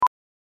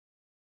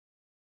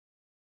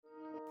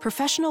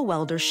Professional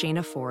welder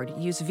Shayna Ford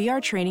used VR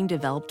training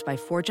developed by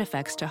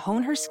ForgeFX to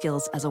hone her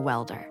skills as a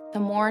welder. The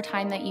more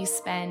time that you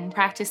spend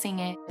practicing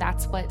it,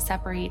 that's what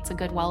separates a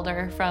good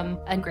welder from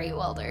a great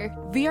welder.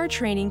 VR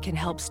training can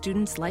help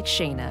students like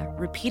Shayna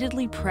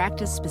repeatedly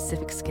practice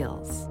specific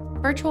skills.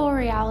 Virtual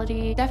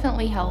reality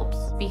definitely helps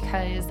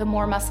because the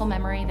more muscle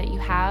memory that you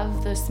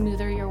have, the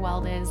smoother your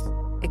weld is.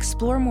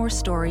 Explore more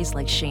stories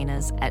like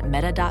Shayna's at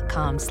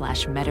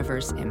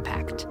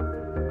meta.com/metaverseimpact.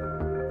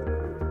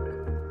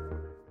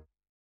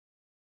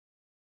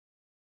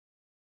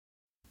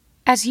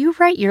 As you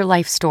write your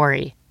life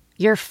story,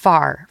 you're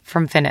far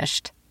from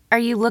finished. Are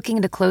you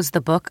looking to close the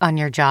book on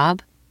your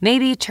job?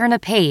 Maybe turn a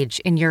page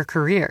in your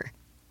career?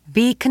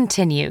 Be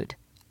continued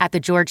at the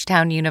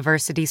Georgetown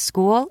University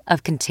School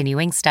of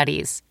Continuing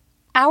Studies.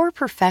 Our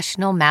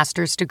professional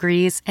master's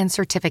degrees and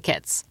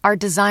certificates are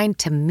designed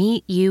to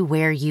meet you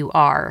where you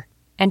are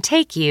and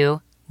take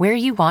you where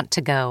you want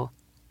to go.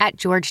 At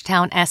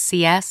Georgetown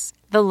SCS,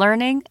 the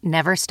learning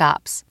never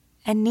stops,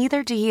 and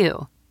neither do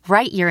you.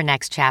 Write your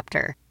next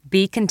chapter.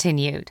 Be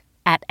continued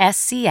at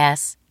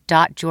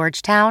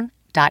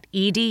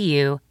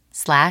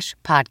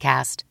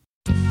scs.georgetown.edu/podcast.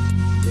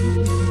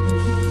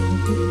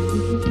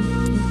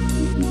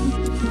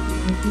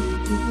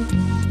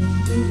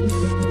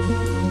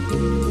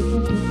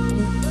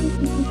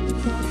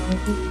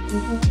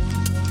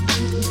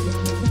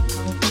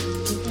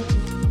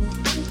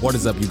 What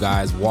is up, you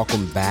guys?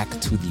 Welcome back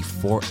to the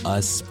For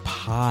Us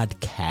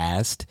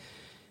podcast.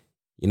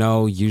 You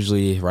know,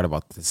 usually right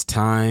about this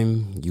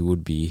time, you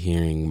would be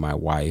hearing my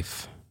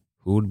wife,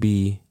 who would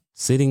be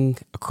sitting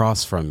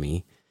across from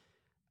me,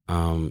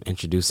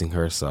 introducing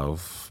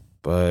herself.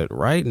 But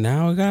right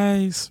now,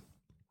 guys,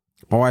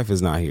 my wife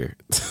is not here.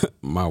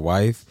 My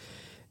wife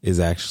is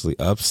actually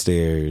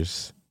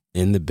upstairs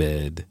in the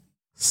bed,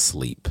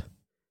 sleep.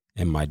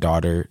 And my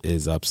daughter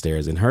is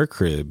upstairs in her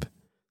crib,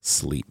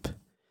 sleep.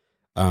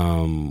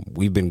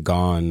 We've been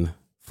gone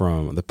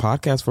from the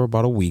podcast for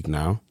about a week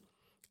now.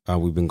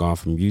 We've been gone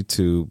from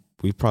YouTube.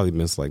 We've probably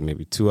missed like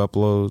maybe 2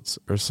 uploads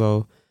or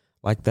so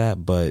like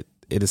that. But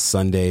it is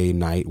Sunday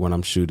night when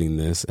I'm shooting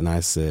this. And I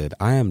said,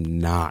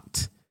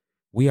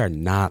 we are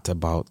not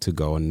about to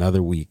go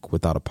another week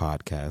without a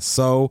podcast.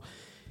 So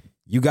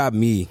you got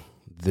me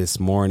this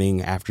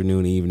morning,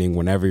 afternoon, evening,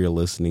 whenever you're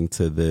listening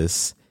to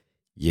this,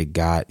 you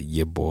got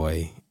your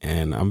boy.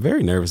 And I'm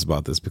very nervous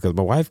about this because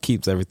my wife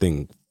keeps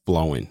everything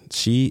flowing.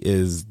 She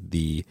is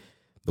the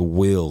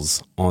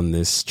wheels on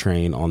this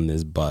train, on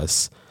this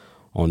bus,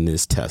 on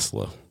this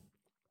Tesla.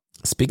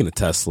 Speaking of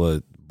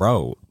Tesla,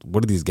 bro,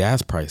 what are these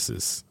gas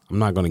prices? I'm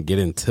not going to get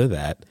into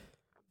that,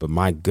 but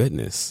my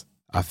goodness,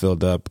 I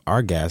filled up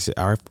our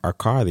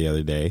car the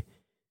other day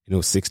and it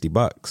was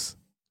 $60.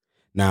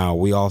 Now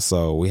we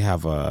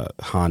have a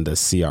Honda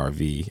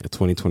CRV, a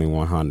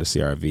 2021 Honda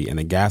CRV, and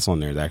the gas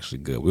on there is actually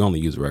good. We only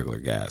use regular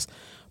gas,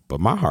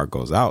 but my heart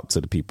goes out to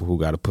the people who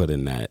got to put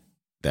in that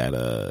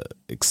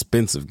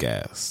expensive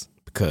gas,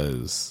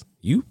 because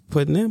you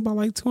putting in about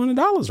like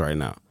 $200 right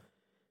now.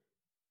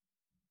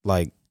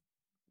 Like,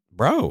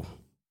 bro,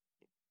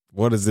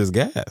 what is this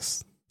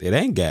gas? It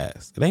ain't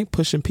gas. It ain't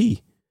pushing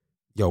P.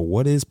 Yo,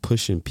 what is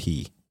pushing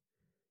P?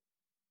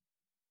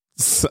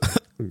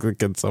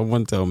 Can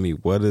someone tell me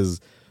what is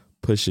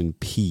pushing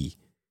P?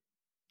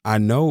 I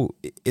know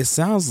it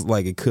sounds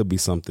like it could be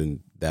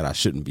something that I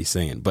shouldn't be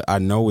saying, but I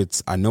know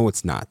it's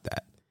not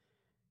that.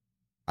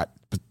 But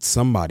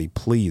somebody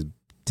please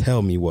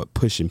tell me what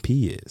pushing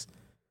P is.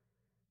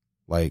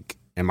 Like,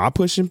 am I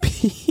pushing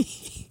P?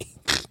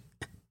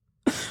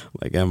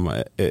 Like,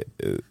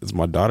 is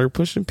my daughter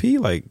pushing P?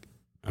 Like,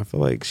 I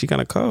feel like she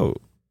kind of cold.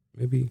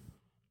 Maybe,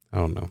 I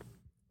don't know.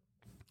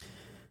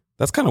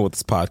 That's kind of what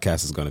this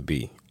podcast is going to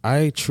be.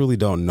 I truly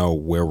don't know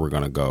where we're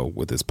going to go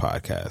with this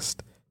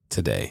podcast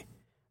today.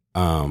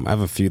 I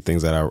have a few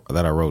things that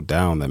I wrote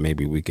down that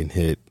maybe we can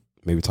hit.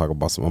 Maybe talk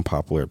about some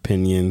unpopular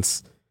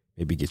opinions.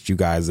 Maybe get you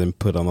guys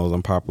input on those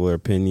unpopular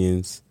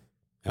opinions.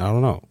 I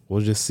don't know. We'll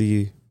just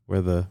see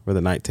where the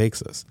night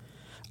takes us.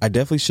 I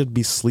definitely should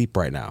be asleep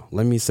right now.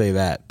 Let me say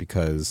that,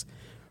 because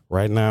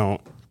right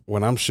now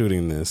when I'm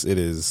shooting this,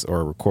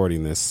 or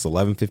recording this, it's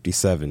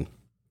 11:57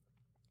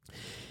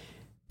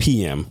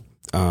 p.m.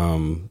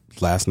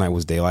 Last night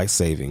was daylight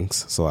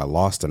savings, so I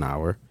lost an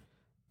hour,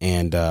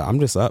 and I'm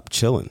just up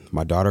chilling.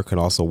 My daughter could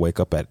also wake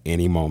up at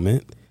any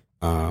moment.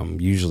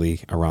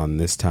 Usually around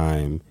this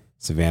time,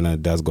 Savannah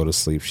does go to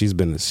sleep. She's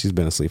been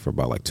asleep for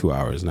about like 2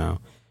 hours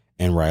now,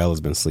 and Rael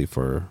has been asleep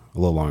for a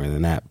little longer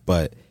than that.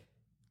 But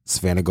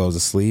Savannah goes to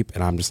sleep,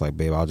 and I'm just like,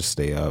 babe, I'll just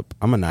stay up.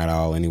 I'm a night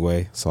owl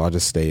anyway, so I'll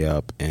just stay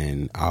up,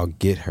 and I'll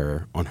get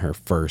her on her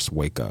first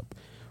wake up.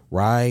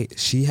 Right?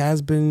 She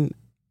has been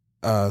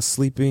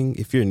sleeping.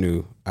 If you're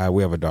new,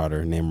 we have a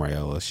daughter named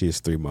Raela. She is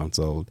 3 months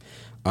old.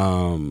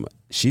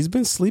 She's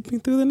been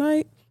sleeping through the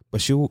night, but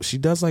she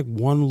does like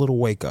one little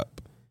wake up,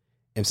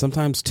 and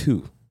sometimes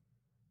 2.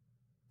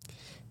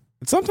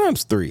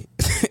 Sometimes 3.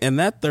 And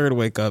that third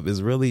wake up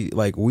is really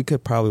like, we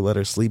could probably let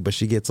her sleep, but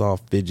she gets all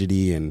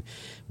fidgety and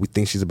we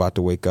think she's about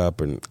to wake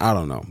up, and I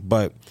don't know.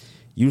 But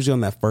usually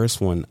on that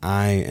first one,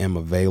 I am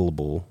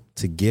available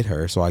to get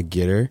her. So I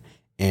get her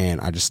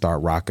and I just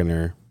start rocking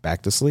her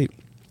back to sleep.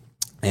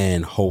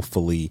 And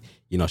hopefully,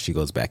 she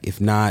goes back. If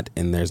not,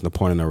 and there's no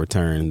point in no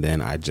return,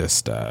 then I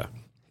just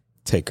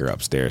take her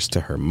upstairs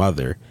to her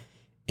mother,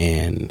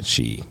 and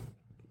she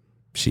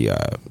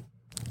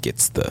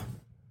gets the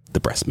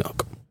breast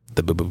milk,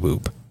 the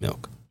baboob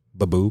milk,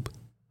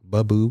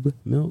 baboob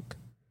milk.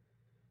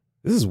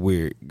 This is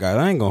weird, guys.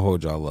 I ain't gonna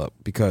hold y'all up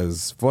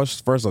because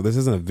first off, this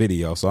isn't a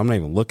video, so I'm not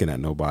even looking at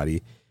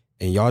nobody,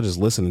 and y'all just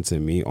listening to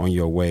me on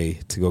your way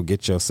to go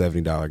get your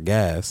 $70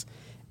 gas,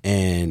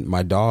 and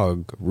my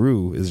dog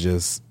Rue is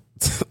just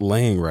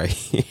laying right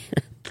here.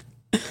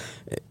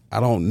 I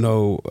don't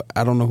know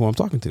who I'm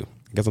talking to.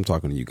 I guess I'm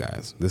talking to you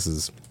guys. This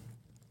is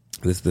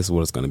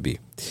what it's gonna be.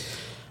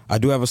 I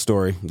do have a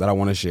story that I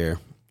want to share.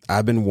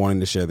 I've been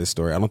wanting to share this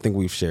story. I don't think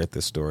we've shared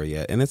this story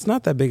yet. And it's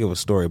not that big of a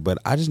story, but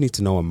I just need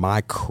to know, am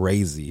I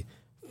crazy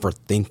for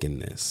thinking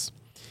this?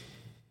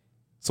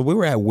 So we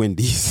were at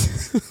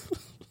Wendy's.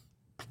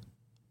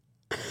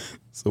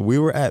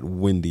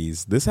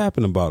 This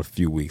happened about a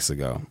few weeks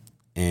ago.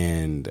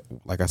 And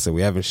like I said,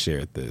 we haven't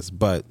shared this,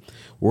 but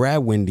we're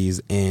at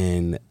Wendy's,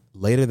 and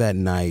later that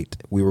night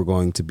we were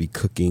going to be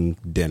cooking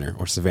dinner,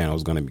 or Savannah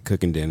was going to be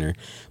cooking dinner,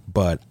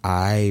 but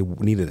I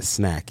needed a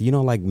snack,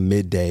 like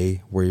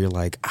midday where you're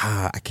like,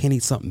 I can't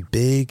eat something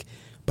big,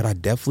 but I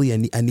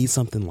need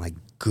something like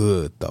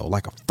good though,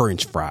 like a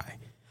French fry.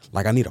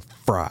 Like I need a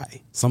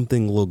fry,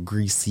 something a little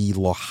greasy, a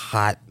little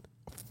hot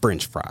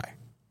French fry.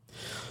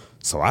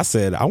 So I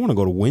said, I want to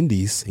go to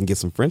Wendy's and get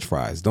some French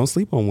fries. Don't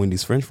sleep on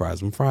Wendy's French fries.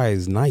 Them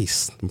fries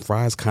nice. Them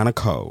fries kind of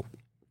cold,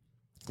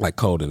 like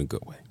cold in a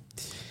good way.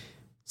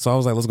 So I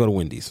was like, let's go to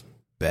Wendy's.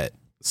 Bet.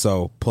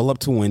 So pull up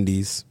to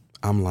Wendy's.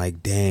 I'm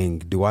like, dang,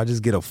 do I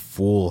just get a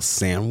full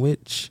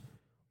sandwich?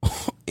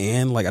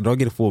 And do I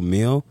get a full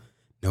meal?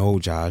 No,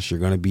 Josh, you're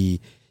not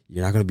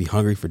going to be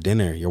hungry for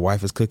dinner. Your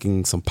wife is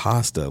cooking some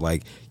pasta.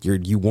 Like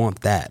you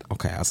want that.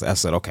 Okay. I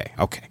said, okay.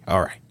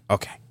 All right.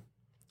 Okay.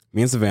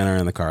 Me and Savannah are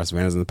in the car.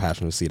 Savannah's in the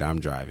passenger seat. I'm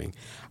driving.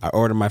 I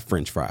ordered my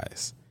French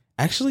fries.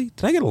 Actually,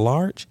 did I get a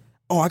large?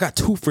 Oh, I got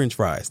 2 French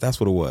fries. That's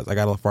what it was. I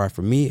got a fry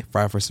for me, a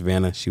fry for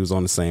Savannah. She was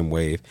on the same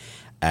wave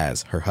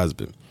as her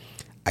husband.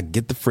 I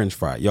get the French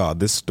fry. Y'all,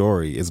 this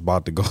story is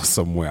about to go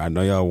somewhere. I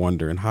know y'all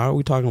wondering, how are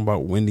we talking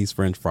about Wendy's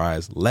French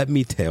fries? Let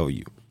me tell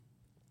you.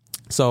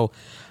 So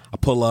I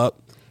pull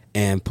up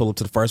to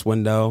the first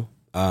window.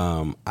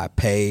 I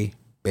pay.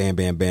 Bam,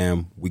 bam,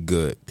 bam. We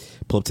good.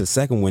 Pull up to the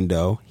second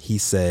window. He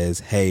says,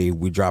 hey,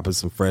 we dropping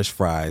some fresh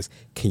fries.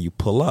 Can you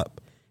pull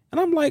up? And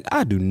I'm like,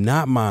 I do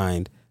not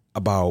mind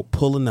about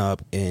pulling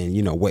up and,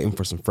 waiting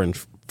for some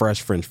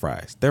fresh French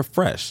fries. They're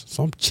fresh.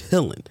 So I'm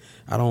chilling.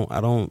 I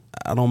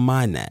don't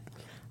mind that.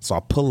 So I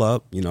pull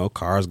up,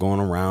 cars going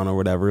around or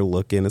whatever,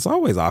 looking. It's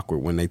always awkward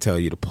when they tell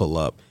you to pull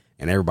up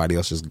and everybody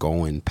else just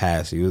going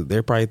past you.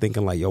 They're probably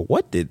thinking like, yo,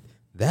 what did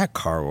that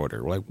car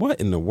order? Like, what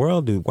in the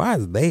world, dude? Why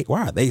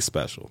are they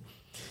special?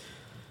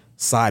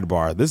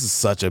 Sidebar. This is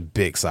such a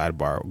big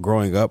sidebar.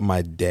 Growing up,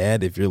 my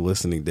dad, if you're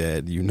listening,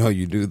 Dad, you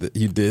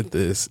did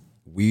this.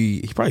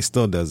 He probably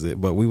still does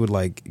it, but we would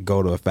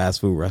go to a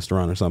fast food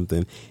restaurant or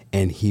something,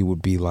 and he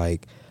would be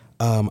like,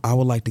 I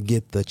would like to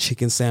get the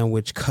chicken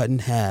sandwich cut in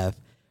half.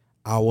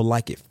 I would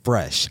like it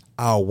fresh.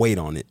 I'll wait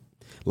on it.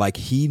 Like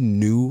he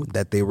knew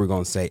that they were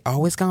going to say,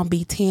 oh, it's going to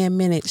be 10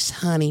 minutes,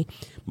 honey.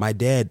 My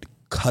dad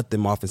cut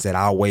them off and said,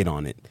 I'll wait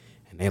on it.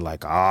 They're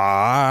like, all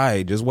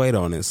right, just wait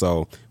on it.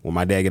 So when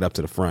my dad get up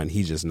to the front,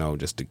 he just know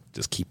just to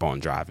keep on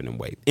driving and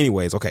wait.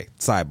 Anyways, okay,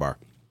 sidebar.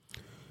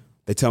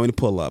 They tell me to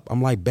pull up.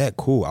 I'm like, bet,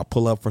 cool. I'll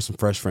pull up for some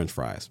fresh French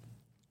fries.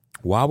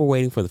 While we're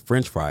waiting for the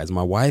French fries,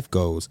 my wife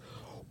goes,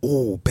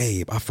 oh,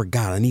 babe, I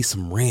forgot. I need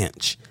some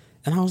ranch.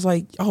 And I was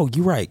like, oh,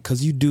 you're right,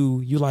 because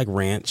you like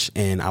ranch,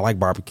 and I like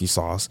barbecue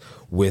sauce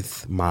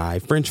with my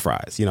French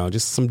fries,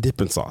 just some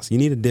dipping sauce. You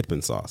need a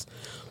dipping sauce.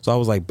 So I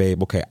was like,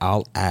 babe, okay,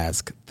 I'll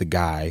ask the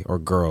guy or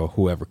girl,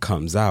 whoever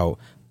comes out,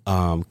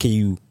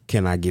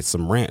 can I get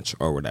some ranch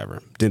or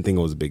whatever? Didn't think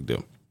it was a big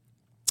deal.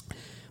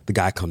 The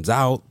guy comes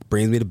out,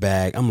 brings me the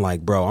bag. I'm like,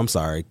 bro, I'm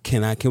sorry.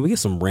 Can we get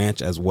some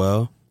ranch as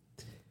well?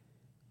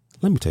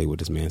 Let me tell you what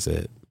this man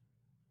said.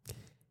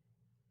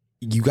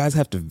 You guys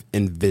have to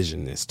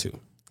envision this too.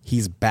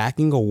 He's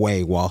backing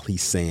away while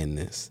he's saying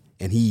this,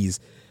 and he's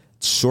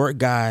short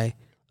guy.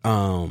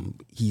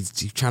 He's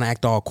trying to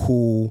act all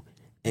cool,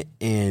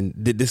 and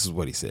this is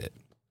what he said.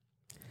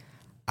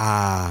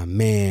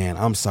 Man,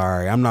 I'm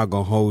sorry. I'm not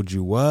going to hold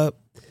you up,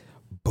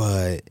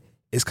 but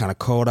it's kind of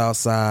cold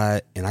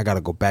outside, and I got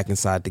to go back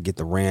inside to get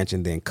the ranch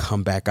and then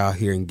come back out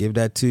here and give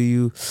that to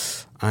you.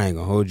 I ain't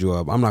going to hold you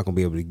up. I'm not going to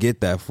be able to get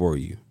that for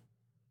you.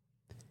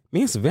 Me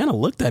and Savannah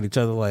looked at each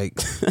other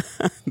like,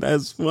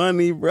 that's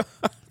funny, bro.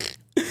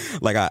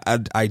 Like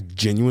I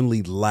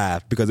genuinely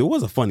laughed because it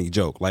was a funny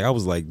joke. Like I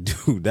was like,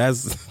 dude,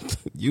 that's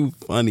you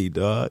funny,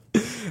 dog.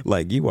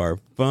 Like you are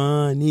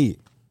funny.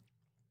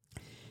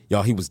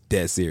 Y'all, he was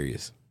dead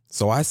serious.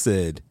 So I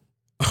said,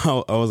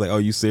 I was like, oh,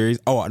 you serious?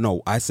 Oh,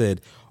 no. I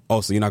said,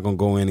 oh, so you're not going to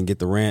go in and get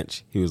the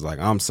ranch? He was like,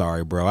 I'm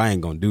sorry, bro. I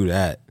ain't going to do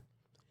that.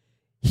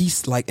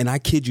 He's like, and I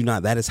kid you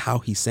not, that is how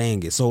he's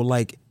saying it. So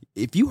like,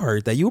 if you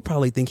heard that, you would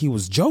probably think he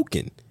was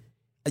joking.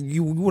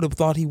 You would have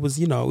thought he was,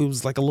 it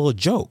was like a little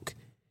joke.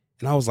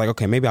 And I was like,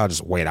 okay, maybe I'll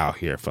just wait out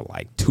here for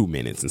like 2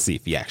 minutes and see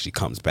if he actually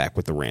comes back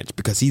with the ranch,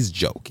 because he's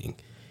joking.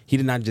 He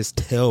did not just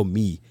tell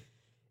me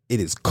it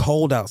is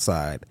cold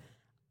outside.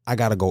 I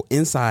got to go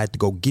inside to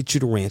go get you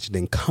the ranch, and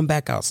then come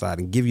back outside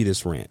and give you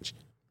this ranch.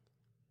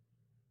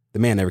 The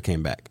man never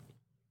came back.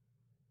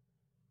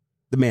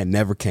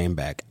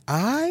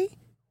 I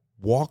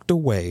walked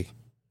away,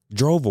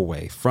 drove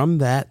away from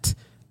that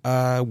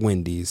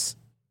Wendy's,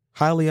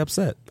 highly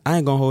upset. I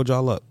ain't gonna hold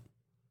y'all up.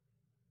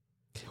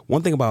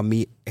 One thing about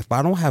me, if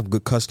I don't have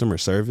good customer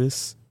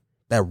service,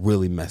 that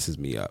really messes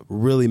me up,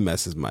 really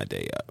messes my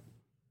day up.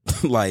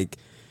 Like,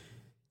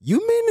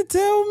 you mean to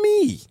tell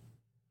me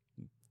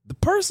the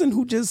person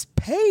who just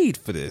paid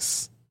for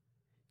this,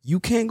 you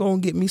can't go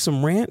and get me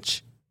some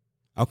ranch?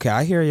 Okay,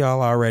 I hear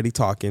y'all already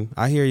talking.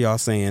 I hear y'all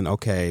saying,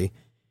 okay,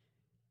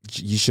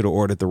 you should have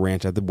ordered the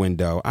ranch at the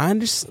window. I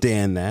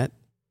understand that.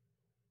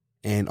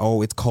 And,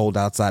 oh, it's cold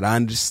outside. I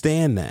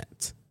understand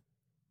that.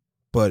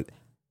 But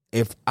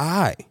if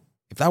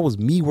that was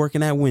me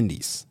working at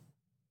Wendy's,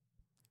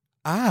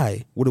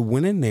 I would have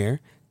went in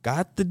there,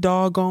 got the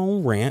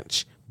doggone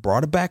ranch,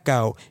 brought it back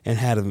out, and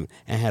had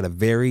a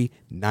very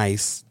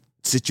nice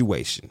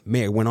situation.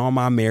 Went on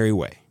my merry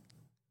way.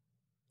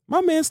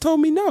 My man's told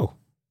me no.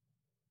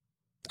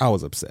 I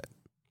was upset.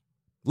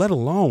 Let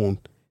alone,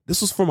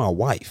 this was for my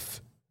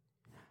wife.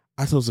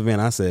 I told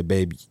Savannah, I said,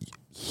 babe,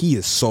 he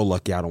is so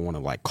lucky I don't want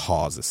to like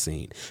cause a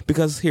scene.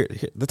 Because here,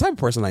 the type of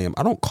person I am,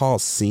 I don't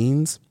cause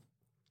scenes.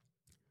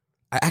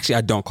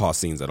 I don't cause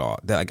scenes at all.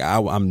 Like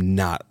I'm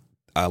not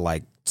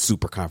like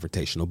super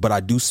confrontational, but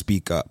I do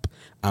speak up.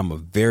 I'm a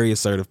very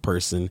assertive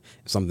person.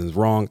 If something's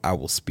wrong, I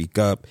will speak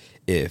up.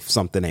 If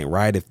something ain't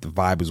right, if the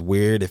vibe is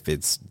weird, if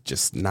it's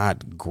just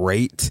not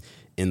great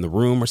in the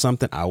room or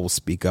something, I will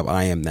speak up.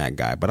 I am that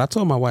guy. But I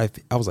told my wife,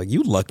 I was like,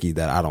 you lucky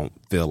that I don't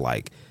feel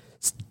like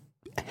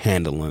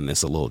handling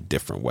this a little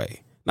different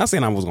way. Not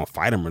saying I was gonna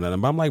fight him or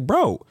nothing, but I'm like,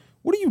 bro,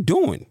 what are you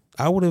doing?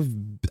 I would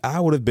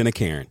have been a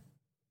Karen.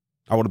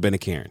 I would have been a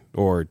Karen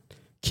or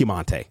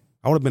Kimante.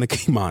 I would have been a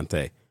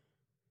Kimante,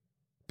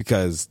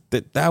 because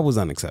that was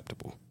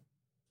unacceptable.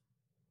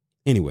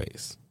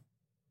 Anyways,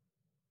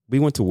 we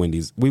went to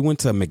Wendy's. We went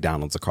to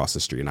McDonald's across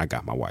the street, and I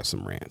got my wife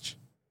some ranch.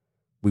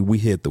 We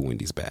hid the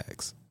Wendy's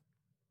bags.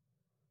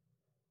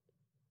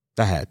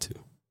 I had to.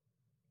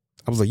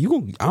 I was like,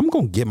 I'm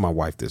going to get my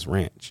wife this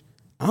ranch.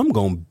 I'm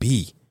going to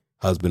be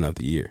husband of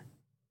the year.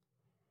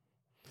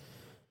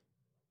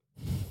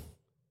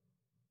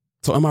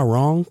 So am I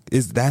wrong?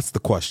 That's the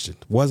question.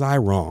 Was I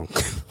wrong?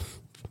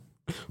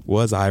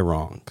 Was I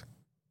wrong?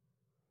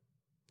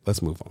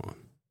 Let's move on.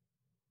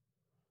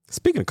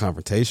 Speaking of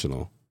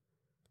confrontational,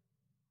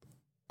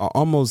 I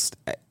won't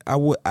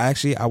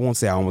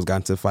say I almost got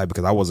into a fight,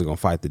 because I wasn't going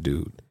to fight the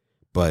dude,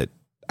 but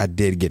I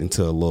did get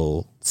into a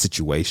little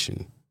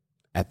situation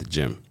at the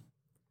gym.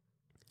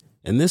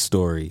 And this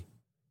story,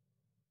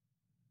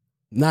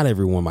 not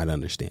everyone might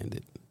understand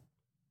it.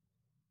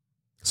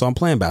 So I'm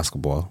playing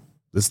basketball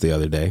this the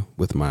other day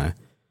with my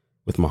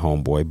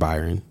homeboy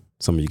Byron.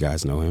 Some of you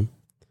guys know him.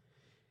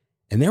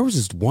 And there was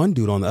just one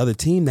dude on the other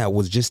team that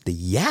was just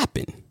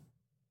yapping,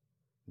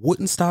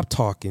 wouldn't stop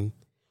talking,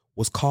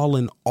 was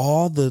calling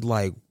all the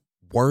like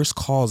worst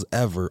calls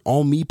ever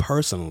on me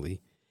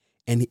personally.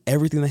 And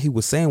everything that he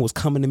was saying was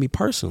coming to me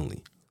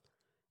personally.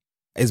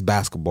 It's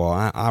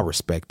basketball. I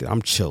respect it.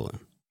 I'm chilling.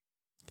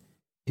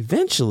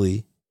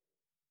 Eventually,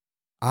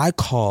 I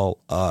call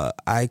a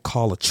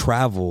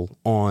travel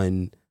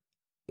on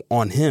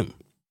him.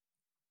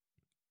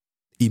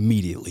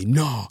 Immediately,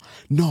 no,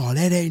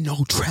 that ain't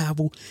no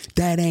travel.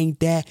 That ain't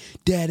that.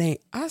 That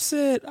ain't. I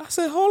said,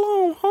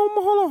 hold on,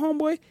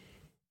 homeboy.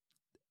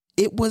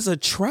 It was a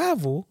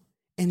travel,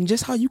 and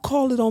just how you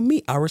called it on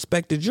me, I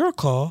respected your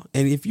call.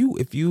 And if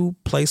you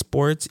play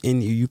sports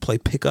and you play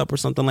pickup or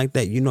something like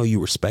that, you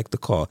respect the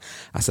call.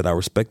 I said, I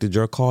respected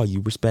your call.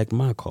 You respect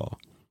my call.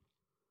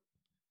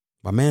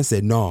 My man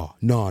said, no,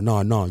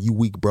 you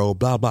weak, bro.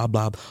 Blah, blah,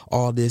 blah.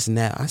 All this and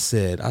that. I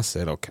said,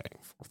 okay,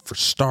 for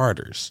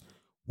starters,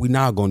 we're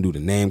not going to do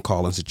the name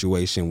calling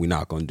situation. We're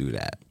not going to do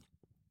that.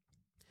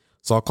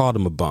 So I called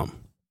him a bum.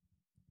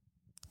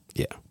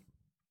 Yeah.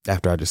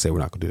 After I just said we're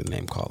not going to do the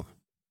name calling.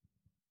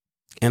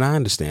 And I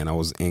understand.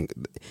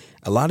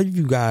 A lot of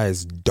you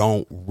guys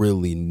don't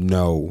really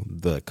know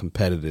the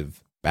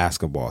competitive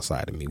basketball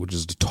side of me, which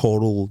is the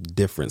total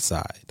different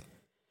side.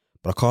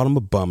 But I called him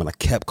a bum, and I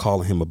kept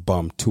calling him a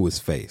bum to his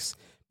face,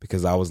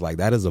 because I was like,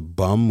 that is a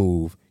bum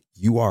move.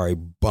 You are a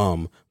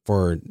bum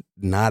for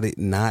not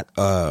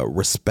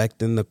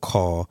respecting the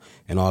call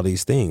and all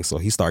these things. So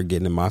he started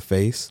getting in my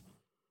face.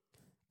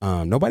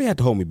 Nobody had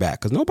to hold me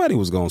back, because nobody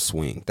was going to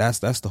swing. That's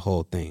the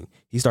whole thing.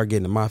 He started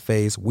getting in my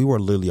face. We were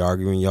literally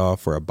arguing, y'all,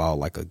 for about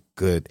like a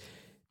good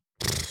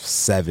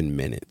 7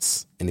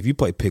 minutes. And if you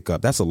play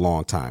pickup, that's a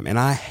long time. And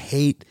I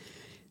hate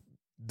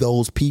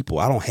those people.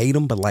 I don't hate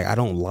them, but like, I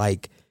don't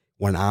like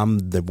when I'm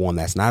the one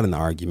that's not in the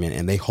argument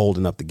and they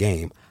holding up the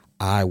game.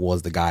 I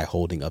was the guy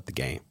holding up the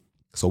game.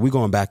 So we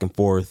going back and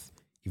forth.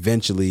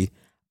 Eventually,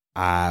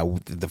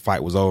 the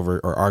fight was over,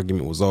 or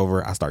argument was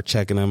over. I start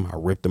checking him. I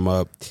ripped him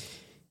up.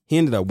 He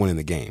ended up winning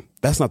the game.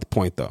 That's not the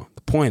point, though.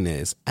 The point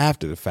is,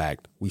 after the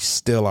fact, we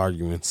still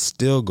arguing,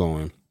 still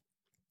going.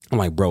 I'm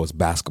like, bro, it's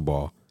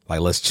basketball. Like,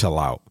 let's chill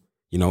out.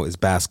 You know, it's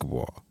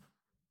basketball.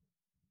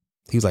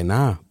 He was like,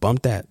 nah,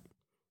 bump that.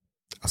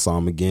 I saw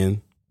him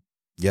again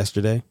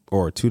yesterday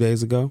or 2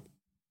 days ago.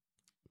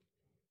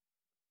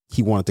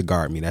 He wanted to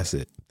guard me. That's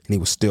it. And he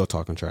was still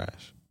talking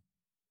trash.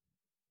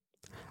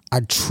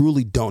 I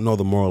truly don't know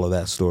the moral of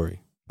that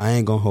story. I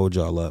ain't going to hold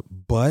y'all up.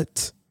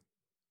 But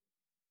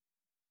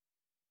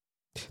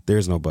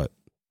there's no but.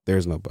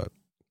 There's no but.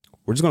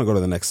 We're just going to go to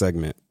the next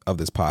segment of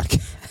this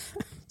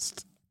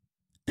podcast.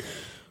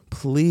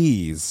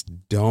 Please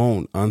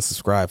don't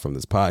unsubscribe from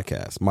this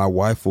podcast. My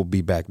wife will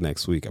be back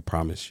next week. I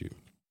promise you.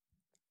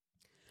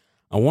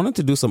 I wanted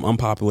to do some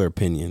unpopular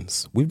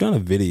opinions. We've done a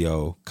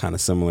video kind of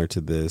similar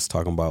to this,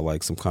 talking about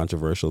like some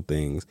controversial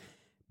things,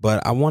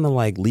 but I want to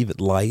like leave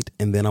it light,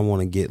 and then I want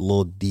to get a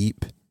little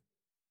deep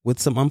with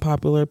some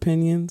unpopular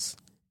opinions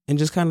and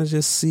just kind of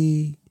just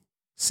see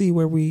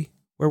where we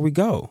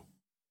go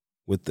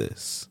with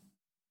this.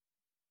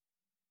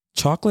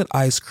 Chocolate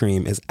ice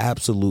cream is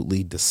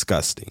absolutely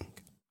disgusting.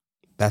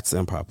 That's the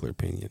unpopular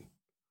opinion.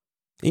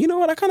 And you know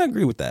what? I kind of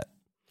agree with that.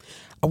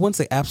 I wouldn't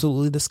say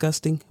absolutely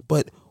disgusting,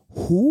 but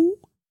who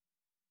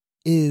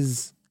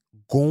is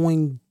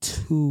going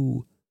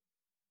to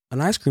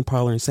an ice cream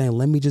parlor and saying,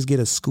 let me just get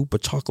a scoop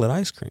of chocolate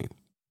ice cream?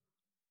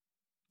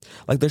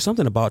 Like, there's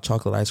something about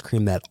chocolate ice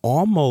cream that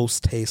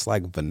almost tastes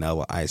like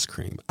vanilla ice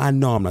cream. I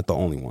know I'm not the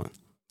only one.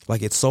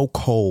 Like, it's so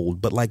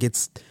cold, but like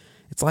it's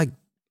like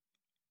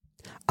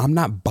I'm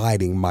not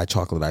biting my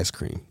chocolate ice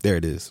cream. There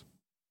it is.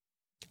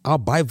 I'll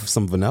bite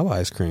some vanilla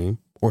ice cream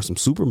or some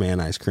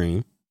Superman ice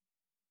cream,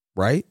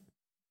 right?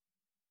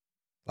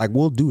 Like,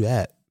 we'll do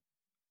that.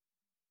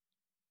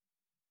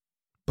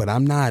 But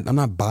I'm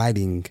not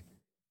biting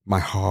my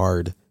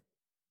hard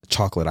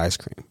chocolate ice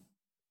cream.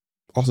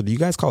 Also, do you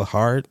guys call it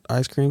hard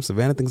ice cream?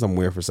 Savannah thinks I'm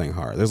weird for saying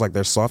hard.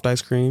 There's soft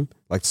ice cream,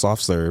 like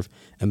soft serve,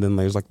 and then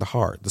there's like the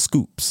hard, the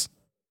scoops,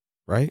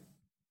 right?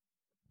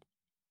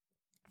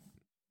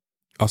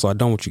 Also, I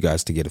don't want you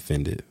guys to get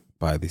offended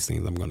by these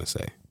things I'm going to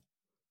say.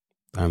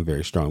 I'm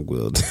very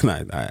strong-willed,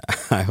 and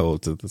I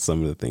hold to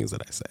some of the things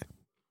that I say.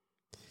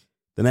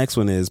 The next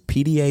one is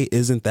PDA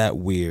isn't that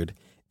weird.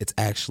 It's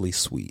actually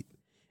sweet.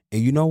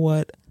 And you know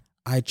what?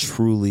 I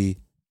truly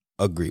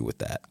agree with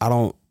that. I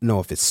don't know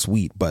if it's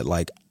sweet, but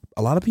like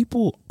a lot of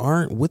people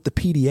aren't with the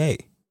PDA.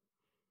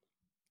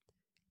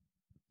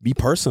 Me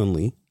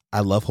personally, I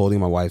love holding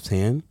my wife's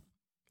hand.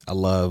 I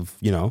love,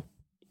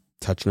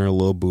 touching her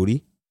little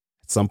booty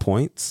at some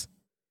points.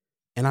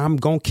 And I'm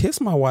going to kiss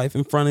my wife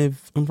in front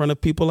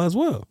of people as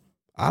well.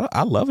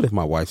 I love it if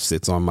my wife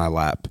sits on my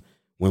lap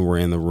when we're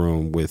in the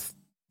room with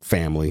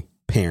family,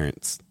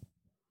 parents.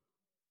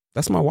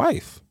 That's my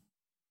wife.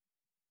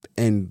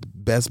 And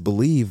best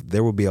believe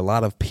there will be a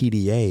lot of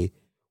PDA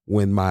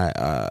when my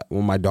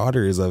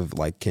daughter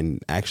can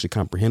actually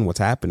comprehend what's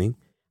happening.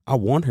 I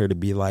want her to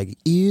be like,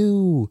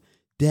 ew,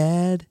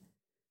 Dad,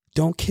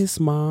 don't kiss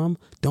Mom.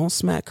 Don't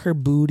smack her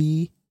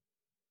booty.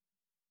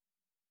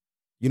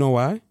 You know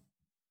why?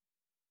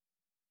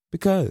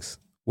 Because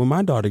when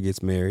my daughter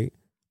gets married,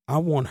 I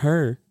want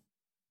her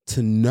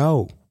to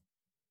know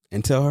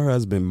and tell her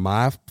husband,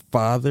 my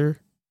father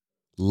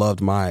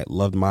loved my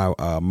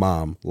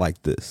mom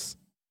like this.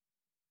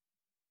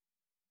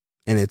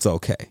 And it's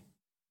okay.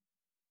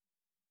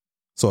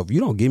 So if you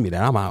don't give me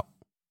that, I'm out.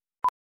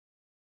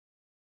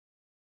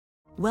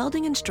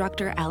 Welding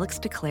instructor Alex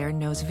DeClaire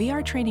knows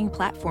VR training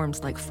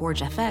platforms like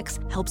Forge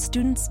FX help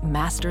students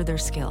master their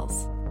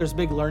skills. There's a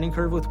big learning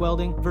curve with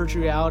welding.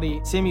 Virtual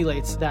reality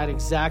simulates that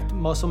exact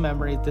muscle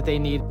memory that they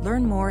need.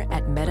 Learn more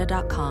at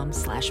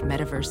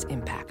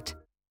meta.com/metaverseimpact.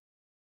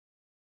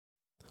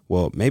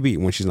 Well, maybe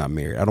when she's not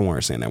married. I don't want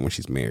her saying that when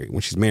she's married.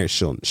 When she's married,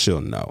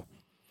 she'll know.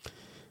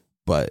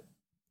 But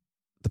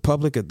the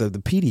public, the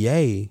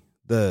PDA,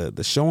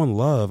 the showing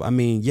love. I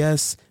mean,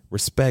 yes,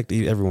 respect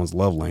everyone's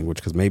love language,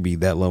 because maybe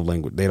that love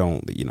language they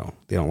don't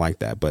like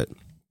that. But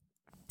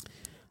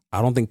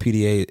I don't think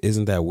PDA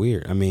isn't that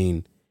weird. I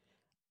mean,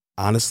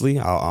 honestly,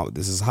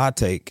 this is a hot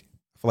take.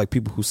 I feel like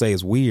people who say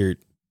it's weird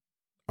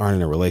aren't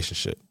in a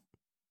relationship.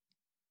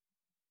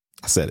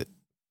 I said it.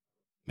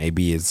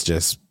 Maybe it's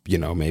just,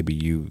 maybe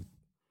you're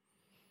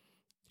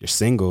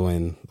single,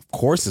 and of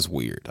course it's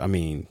weird. I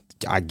mean,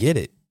 I get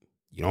it.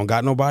 You don't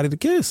got nobody to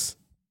kiss.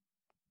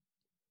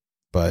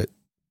 But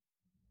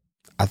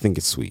I think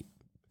it's sweet.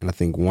 And I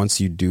think once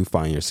you do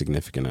find your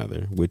significant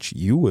other, which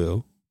you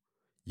will,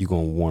 you're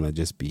going to want to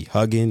just be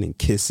hugging and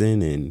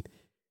kissing and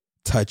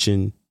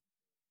touching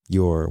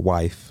your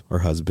wife or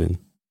husband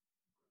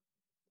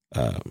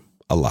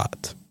a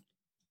lot.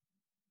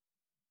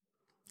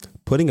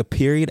 Putting a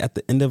period at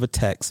the end of a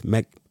text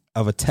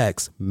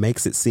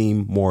makes it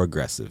seem more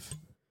aggressive.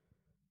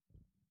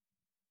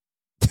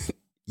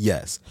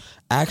 Yes.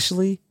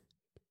 Actually,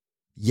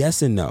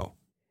 yes and no.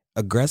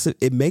 aggressive,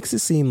 it makes it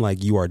seem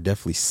like you are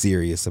definitely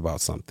serious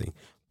about something.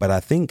 But I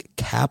think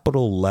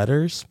capital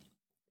letters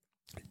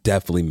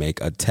definitely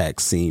make a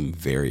text seem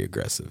very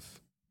aggressive.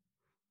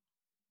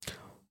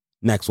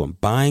 Next one,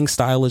 buying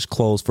stylish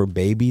clothes for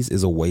babies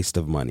is a waste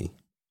of money.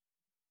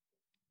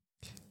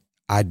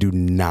 I do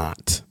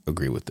not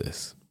agree with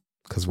this,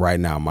 because right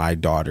now my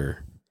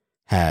daughter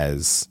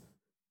has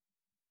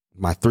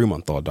my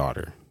 3-month-old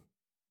daughter,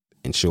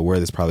 and she'll wear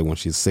this probably when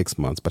she's 6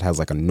 months, but has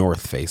like a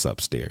North Face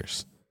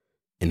upstairs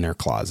in their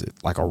closet,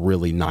 like a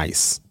really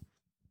nice,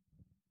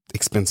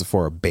 expensive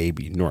for a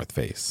baby North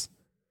Face.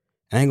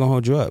 I ain't gonna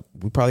hold you up.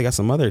 We probably got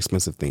some other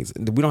expensive things.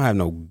 We don't have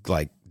no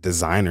like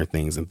designer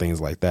things and things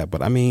like that.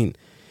 But I mean,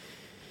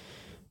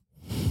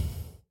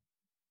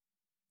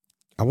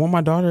 I want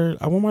my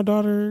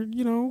daughter,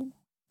 you know,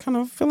 kind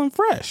of feeling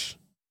fresh.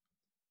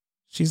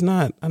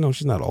 I know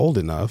she's not old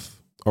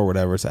enough or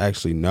whatever to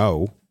actually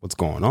know what's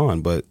going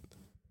on, but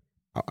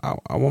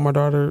I want my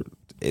daughter.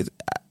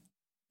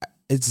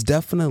 It's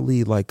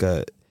definitely like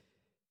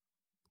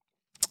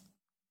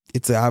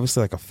it's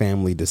obviously like a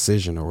family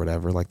decision or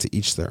whatever, like to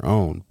each their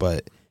own.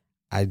 But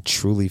I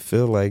truly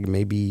feel like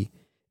maybe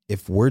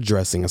if we're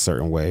dressing a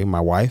certain way, my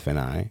wife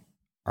and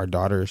our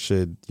daughter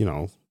should, you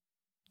know,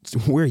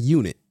 we're a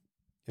unit.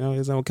 You know,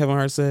 is that what Kevin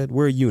Hart said?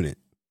 We're a unit.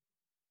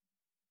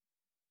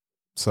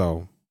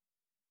 So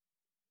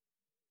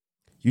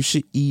you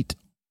should eat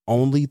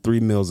only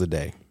 3 meals a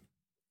day.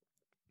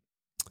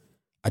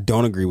 I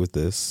don't agree with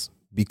this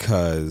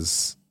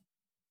because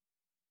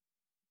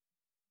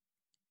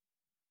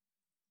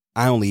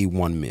I only eat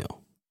 1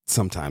 meal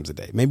sometimes a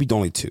day, maybe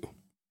only 2.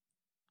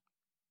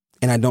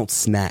 And I don't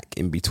snack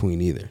in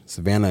between either.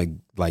 Savannah,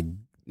 like,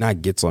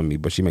 not gets on me,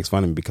 but she makes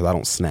fun of me because I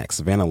don't snack.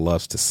 Savannah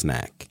loves to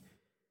snack.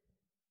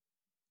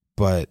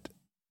 But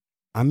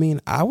I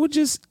mean, I'm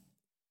just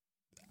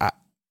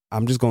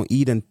going to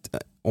eat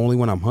only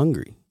when I'm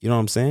hungry. You know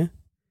what I'm saying?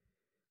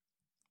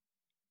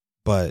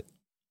 But,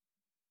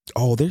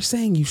 they're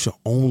saying you should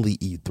only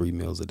eat 3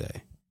 meals a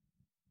day.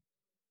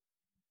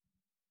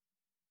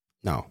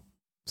 No,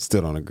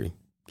 still don't agree.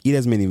 Eat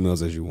as many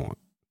meals as you want.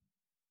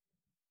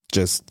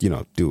 Just, you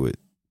know, do it,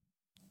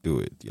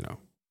 you know,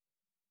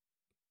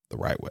 the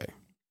right way.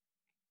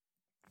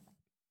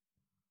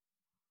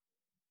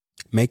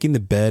 Making the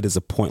bed is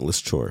a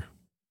pointless chore.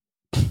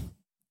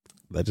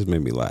 That just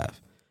made me laugh.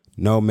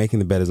 No, making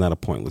the bed is not a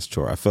pointless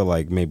chore. I feel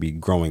like maybe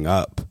growing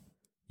up,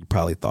 you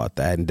probably thought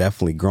that. And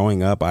definitely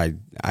growing up, I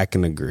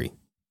can agree.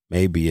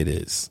 Maybe it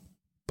is.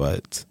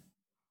 But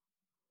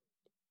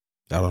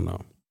I don't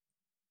know.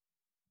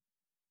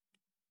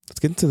 Let's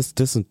get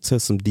into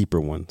some deeper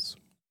ones.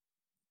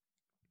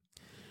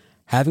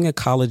 Having a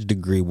college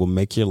degree will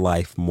make your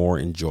life more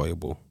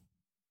enjoyable.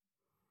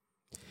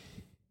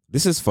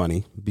 This is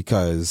funny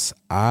because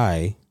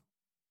I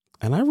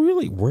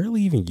really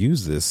rarely even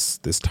use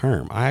this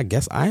term. I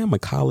guess I am a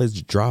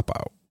college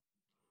dropout.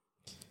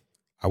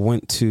 I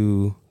went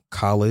to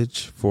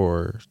college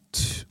for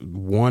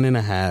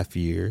 1.5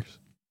 years.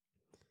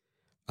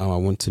 I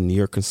went to New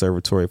York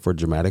Conservatory for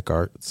Dramatic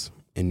Arts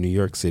in New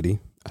York City.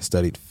 I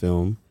studied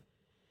film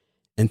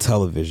and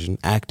television,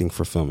 acting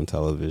for film and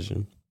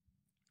television.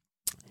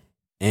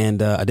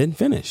 And I didn't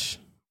finish.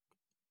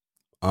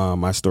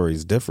 My story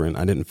is different.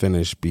 I didn't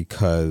finish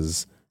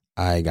because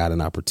I got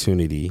an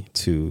opportunity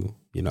to,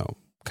 you know,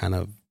 kind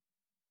of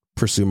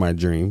pursue my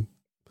dream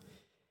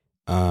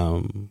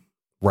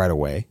right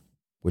away,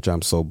 which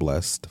I'm so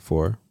blessed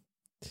for.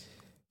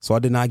 So I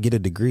did not get a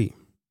degree.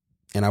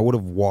 And I would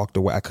have walked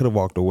away. I could have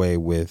walked away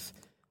with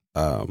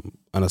an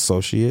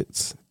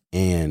associate's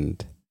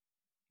and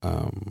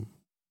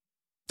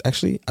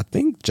actually, I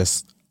think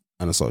just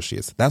an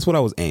associate's. That's what I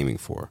was aiming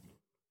for.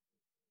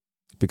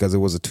 Because it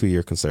was a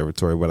 2-year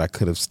conservatory, but I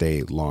could have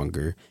stayed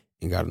longer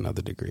and got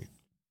another degree.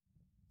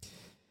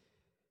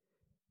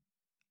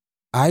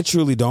 I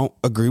truly don't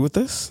agree with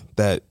this,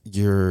 that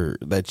you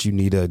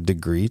need a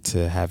degree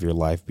to have your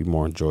life be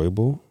more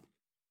enjoyable.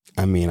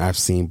 I mean, I've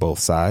seen both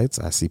sides.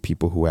 I see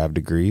people who have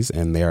degrees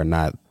and they are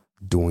not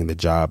doing the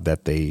job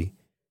that they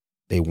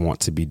want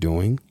to be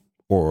doing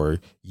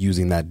or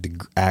using that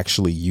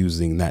actually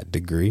using that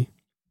degree.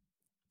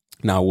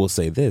 Now, I will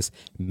say this,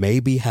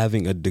 maybe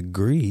having a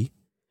degree,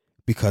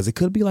 because it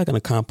could be like an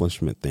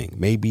accomplishment thing.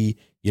 Maybe,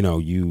 you know,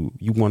 you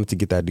wanted to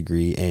get that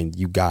degree and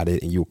you got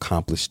it and you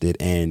accomplished it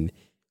and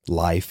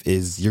life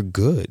is, you're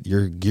good.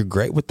 You're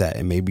great with that.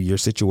 And maybe your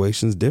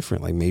situation's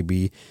different. Like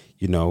maybe,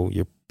 you know,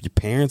 your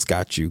parents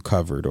got you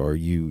covered or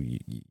you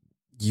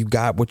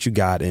got what you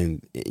got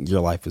and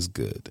your life is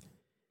good.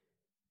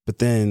 But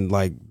then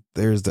like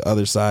there's the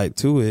other side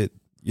to it.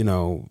 You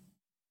know,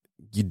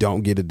 you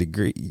don't get a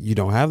degree. You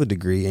don't have a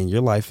degree and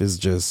your life is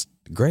just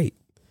great.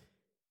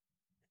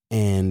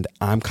 And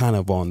I'm kind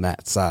of on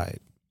that side.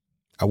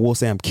 I will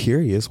say I'm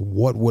curious,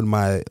 what would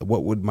my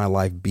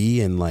life be,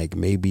 and like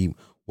maybe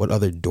what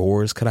other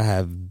doors could I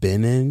have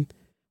been in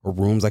or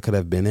rooms I could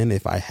have been in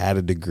if I had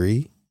a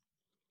degree.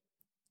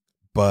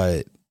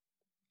 But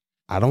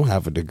I don't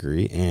have a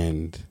degree,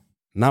 and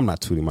I'm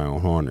not tooting my own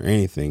horn or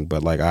anything,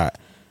 but like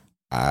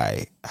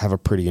I have a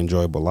pretty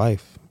enjoyable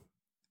life.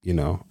 You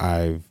know,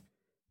 I've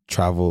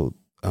traveled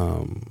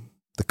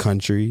the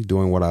country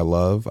doing what I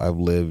love. I've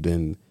lived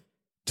in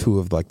two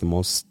of like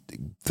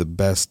the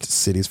best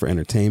cities for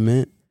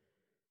entertainment.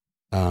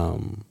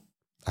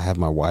 I have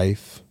my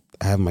wife,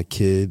 I have my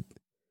kid.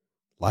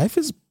 Life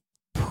is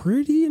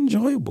pretty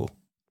enjoyable,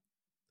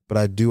 but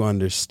I do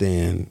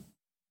understand,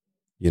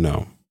 you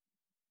know,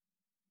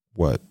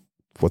 what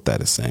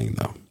that is saying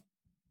though.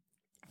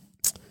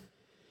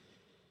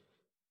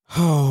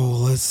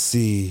 Oh, let's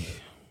see.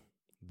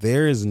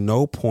 There is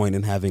no point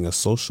in having a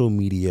social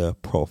media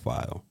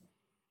profile.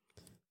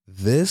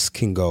 This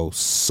can go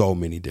so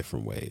many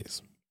different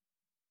ways.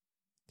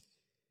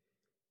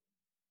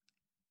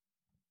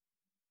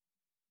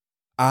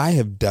 I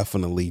have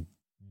definitely,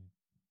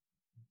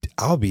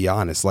 I'll be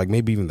honest, like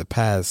maybe even the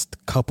past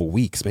couple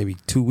weeks, maybe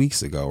 2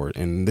 weeks ago,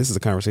 and this is a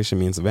conversation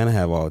me and Savannah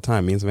have all the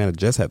time. Me and Savannah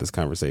just had this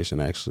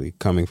conversation actually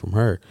coming from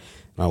her,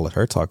 and I'll let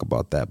her talk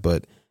about that.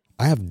 But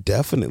I have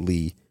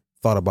definitely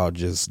thought about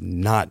just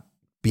not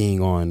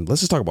being on,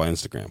 let's just talk about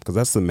Instagram, because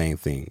that's the main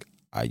thing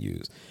I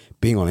use.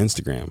 Being on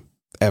Instagram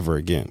ever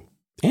again,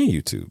 and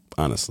YouTube,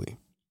 honestly,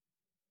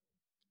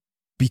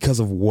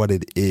 because of what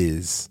it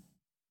is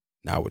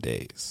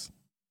nowadays.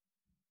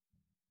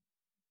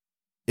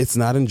 It's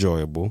not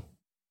enjoyable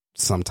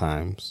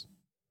sometimes.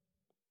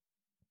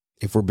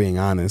 If we're being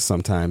honest,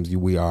 sometimes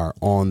we are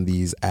on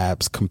these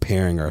apps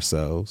comparing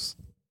ourselves.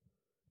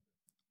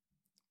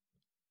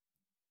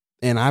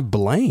 And I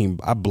blame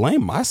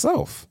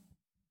myself,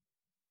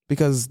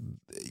 because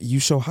you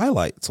show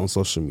highlights on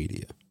social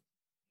media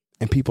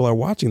and people are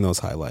watching those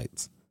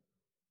highlights.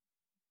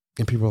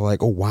 And people are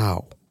like, oh,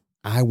 wow,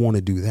 I want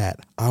to do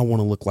that. I want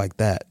to look like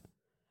that.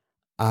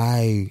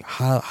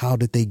 How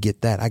did they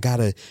get that? I got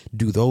to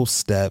do those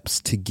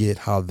steps to get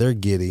how they're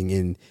getting.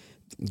 And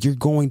you're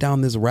going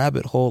down this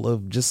rabbit hole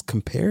of just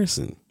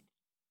comparison.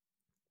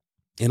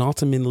 And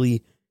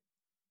ultimately,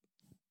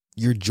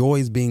 your joy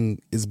is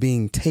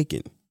being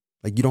taken.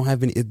 Like you don't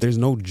have any, there's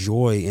no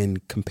joy in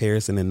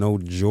comparison and no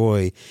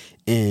joy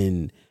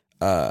in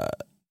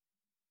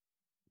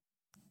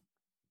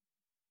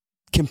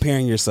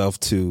comparing yourself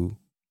to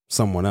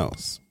someone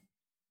else.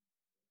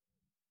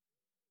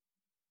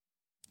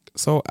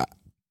 So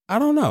I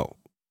don't know.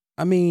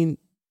 I mean,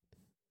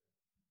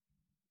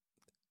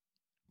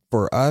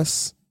 for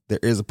us, there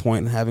is a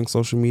point in having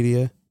social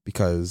media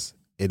because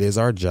it is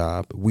our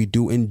job. We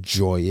do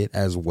enjoy it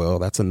as well.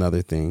 That's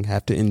another thing.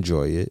 Have to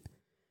enjoy it.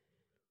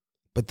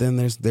 But then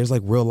there's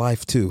like real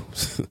life too.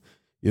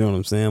 You know what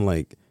I'm saying?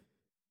 Like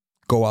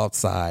go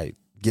outside,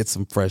 get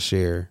some fresh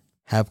air,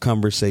 have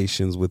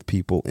conversations with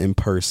people in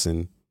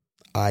person,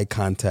 eye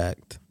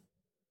contact,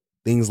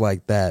 things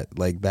like that.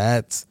 Like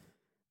that's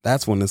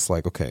when it's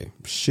like, okay,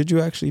 should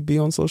you actually be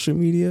on social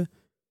media?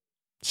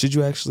 Should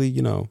you actually,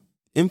 you know,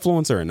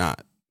 influencer or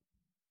not?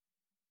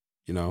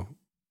 You know,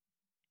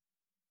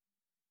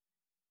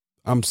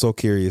 I'm so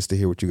curious to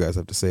hear what you guys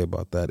have to say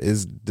about that.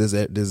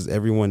 Does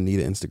everyone need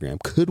an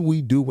Instagram? Could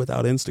we do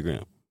without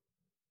Instagram?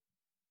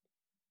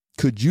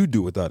 Could you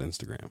do without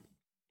Instagram?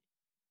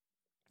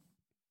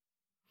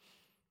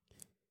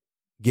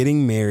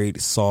 Getting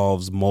married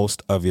solves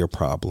most of your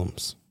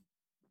problems.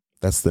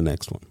 That's the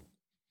next one.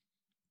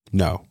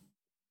 No,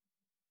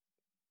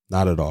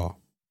 not at all.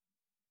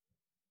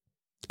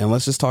 And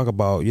let's just talk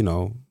about, you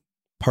know,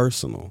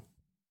 personal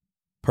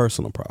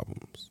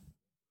problems.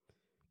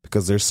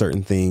 Because there's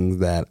certain things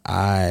that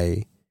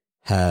I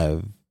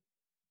have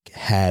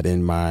had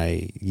in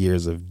my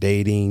years of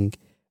dating,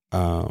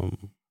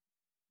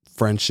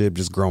 friendship,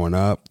 just growing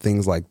up,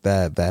 things like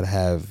that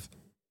have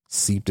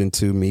seeped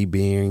into me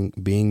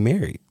being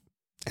married.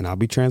 And I'll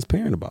be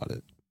transparent about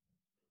it.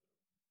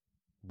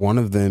 One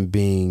of them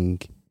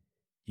being,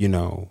 you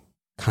know,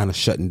 kind of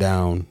shutting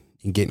down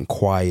and getting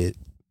quiet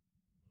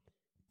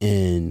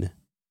in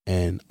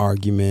an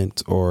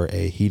argument or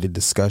a heated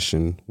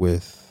discussion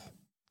with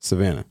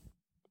Savannah.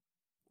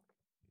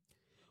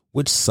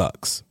 Which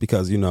sucks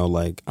because, you know,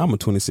 like I'm a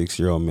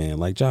 26-year-old man.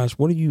 Like, Josh,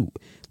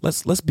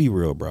 let's be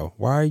real, bro.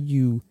 Why are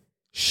you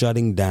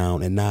shutting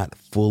down and not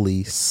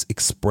fully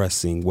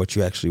expressing what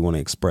you actually want to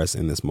express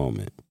in this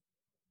moment?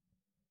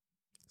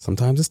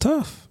 Sometimes it's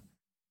tough.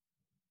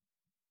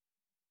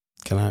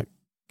 Can I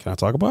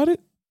talk about it?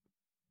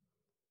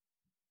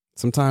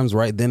 Sometimes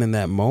right then in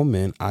that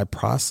moment, I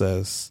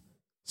process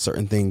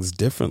certain things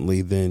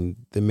differently than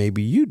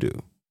maybe you do.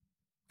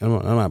 I'm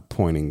not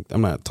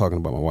talking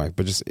about my wife,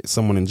 but just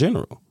someone in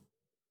general.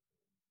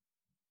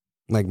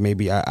 Like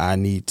maybe I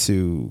need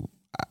to,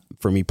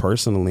 for me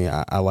personally,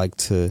 I like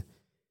to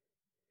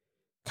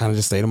kind of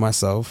just stay to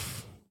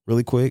myself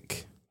really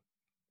quick,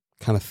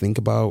 kind of think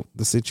about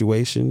the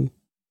situation.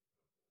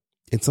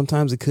 And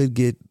sometimes it could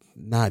get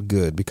not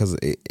good because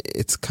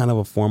it's kind of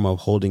a form of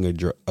holding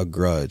a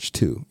grudge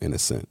too, in a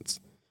sense.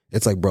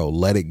 It's like, bro,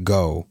 let it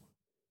go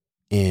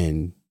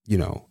and, you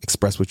know,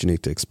 express what you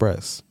need to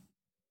express.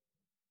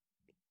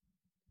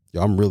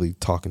 Yo, I'm really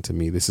talking to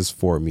me. This is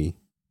for me.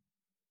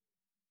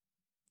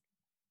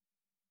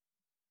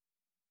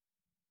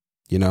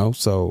 You know,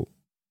 so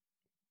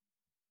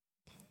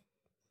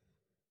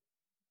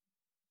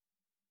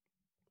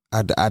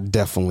I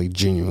definitely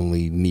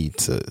genuinely need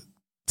to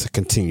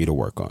continue to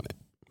work on it.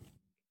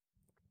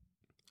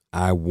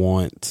 I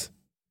want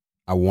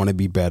to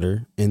be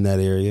better in that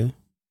area.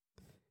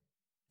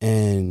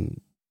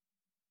 And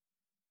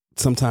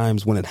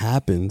sometimes when it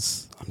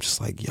happens, I'm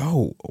just like,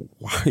 yo,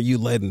 why are you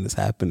letting this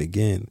happen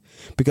again?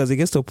 Because it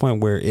gets to a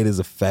point where it is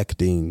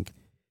affecting,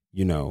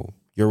 your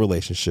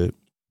relationship.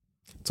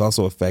 It's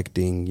also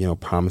affecting,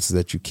 promises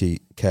that you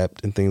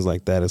kept and things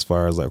like that, as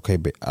far as like, okay,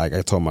 like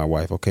I told my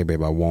wife, okay,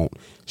 babe, I won't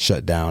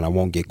shut down. I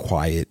won't get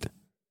quiet.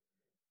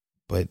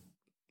 But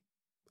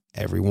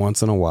every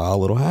once in a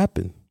while it'll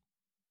happen.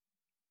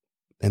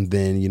 And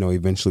then,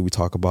 eventually we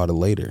talk about it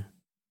later.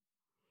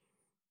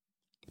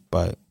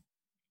 But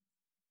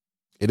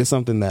it is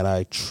something that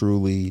I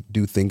truly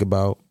do think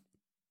about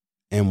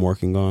and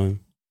working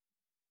on.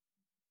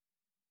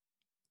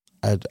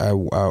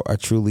 I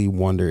truly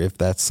wonder if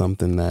that's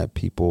something that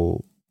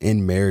people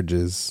in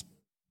marriages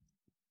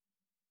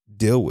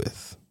deal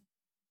with.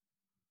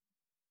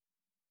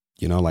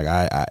 Like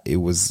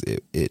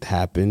it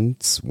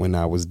happened when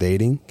I was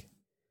dating.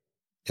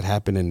 It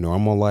happened in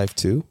normal life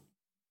too.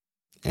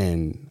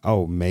 And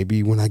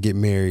maybe when I get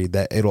married,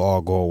 that it'll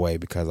all go away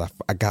because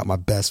I got my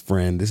best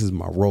friend. This is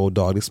my road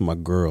dog. This is my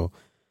girl.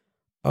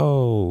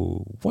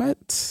 Oh,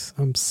 what?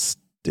 I'm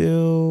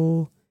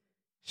still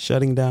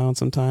shutting down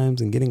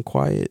sometimes and getting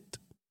quiet.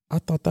 I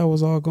thought that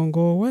was all going to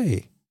go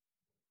away.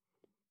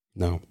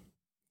 No,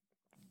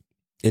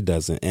 it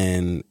doesn't.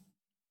 And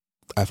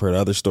I've heard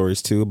other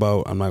stories too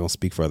about, I'm not going to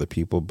speak for other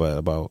people, but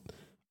about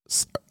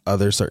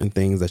other certain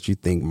things that you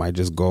think might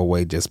just go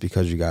away just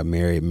because you got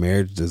married.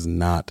 Marriage does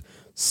not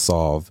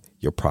solve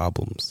your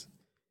problems,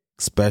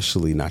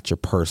 especially not your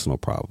personal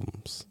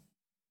problems.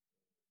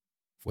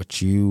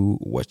 What you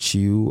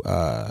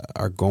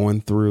are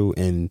going through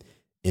in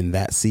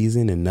that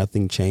season and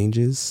nothing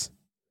changes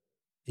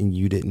and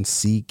you didn't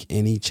seek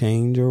any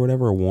change or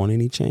whatever, or want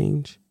any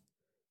change,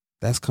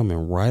 that's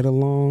coming right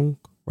along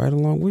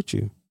with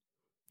you.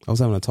 I was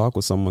having a talk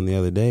with someone the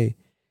other day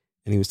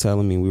and he was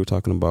telling me, we were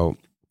talking about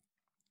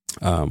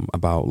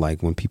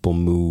like when people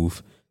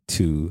move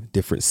to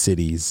different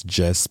cities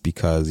just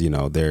because,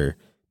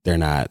 they're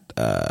not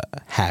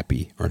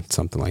happy or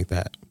something like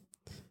that.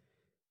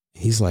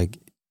 He's like,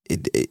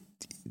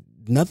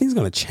 nothing's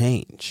going to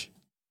change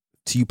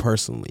to you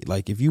personally.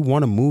 Like if you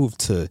want to move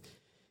to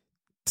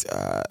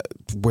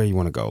where you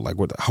want to go, like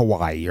with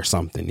Hawaii or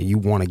something, and you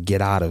want to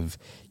get out of,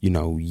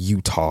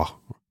 Utah,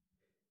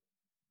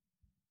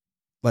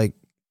 like,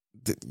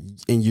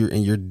 and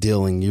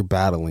you're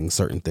battling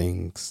certain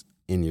things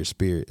in your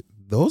spirit.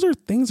 Those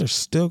things are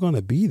still going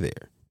to be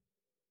there.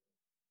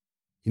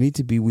 We need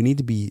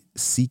to be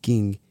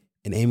seeking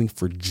and aiming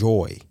for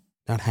joy,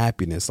 not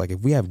happiness. Like if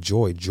we have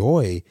joy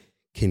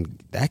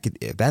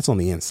if that's on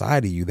the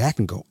inside of you, that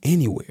can go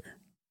anywhere.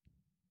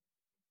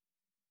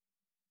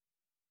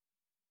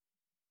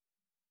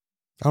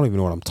 I don't even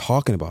know what I'm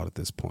talking about at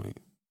this point.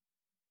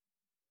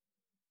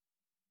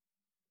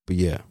 But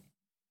yeah,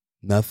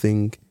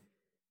 nothing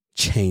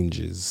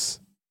changes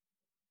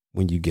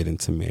when you get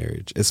into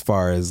marriage. As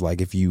far as like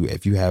if you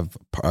have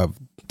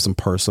some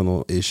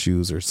personal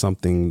issues or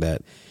something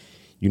that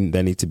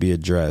need to be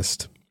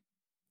addressed,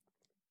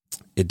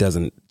 it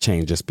doesn't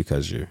change just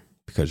because you're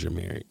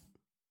married.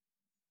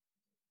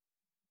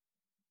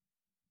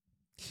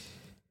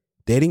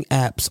 Dating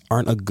apps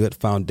aren't a good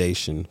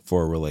foundation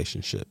for a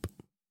relationship.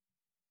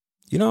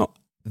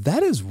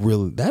 That is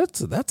really,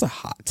 that's a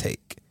hot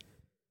take.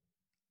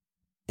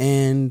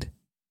 And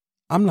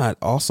I'm not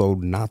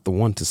the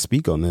one to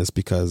speak on this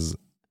because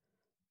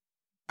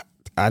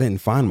I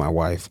didn't find my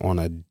wife on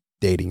a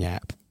dating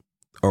app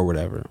or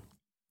whatever.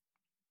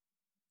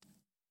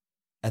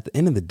 At the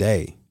end of the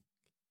day,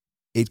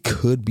 it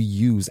could be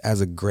used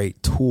as a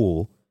great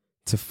tool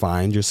to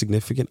find your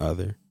significant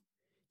other.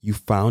 You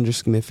found your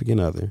significant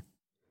other.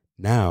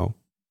 Now,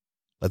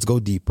 let's go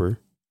deeper.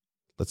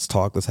 Let's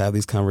talk. Let's have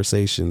these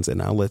conversations. And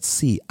now let's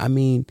see. I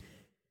mean,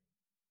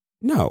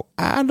 no,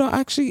 I don't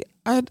actually.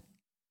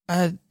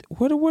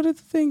 What did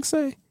the thing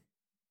say?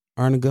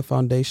 Aren't a good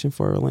foundation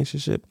for a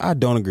relationship? I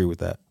don't agree with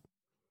that.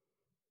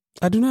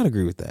 I do not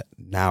agree with that.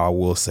 Now, I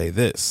will say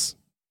this.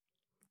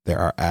 There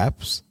are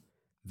apps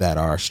that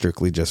are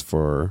strictly just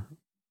for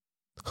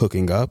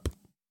hooking up.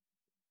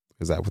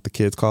 Is that what the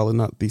kids call it?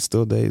 Not these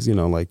still days,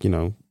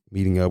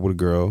 meeting up with a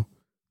girl,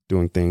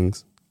 doing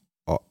things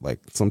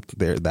like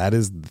there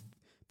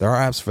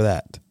are apps for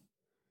that.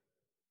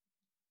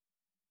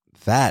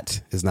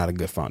 That is not a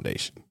good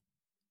foundation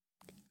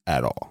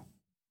at all.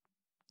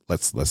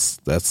 Let's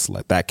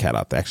let that cat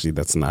out. Actually,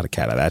 that's not a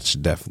cat out. That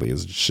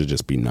should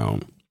just be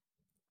known.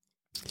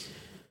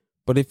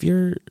 But if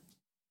you're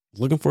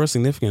looking for a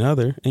significant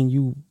other and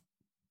you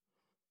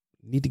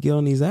need to get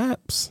on these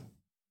apps,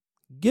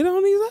 get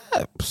on these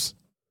apps.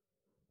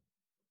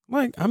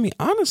 Like, I mean,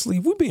 honestly,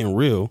 if we're being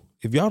real,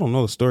 if y'all don't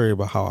know the story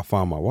about how I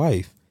found my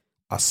wife,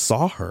 I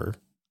saw her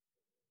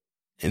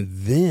and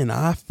then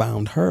I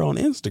found her on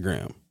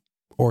Instagram,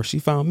 or she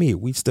found me.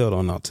 We still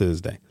don't know to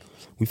this day.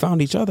 We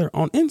found each other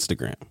on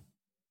Instagram.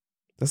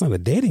 That's not a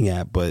dating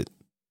app, but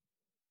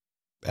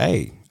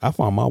Hey, I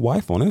found my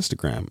wife on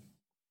Instagram.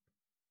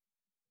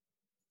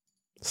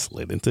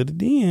 Slid into the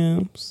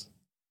DMs.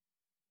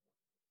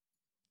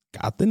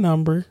 Got the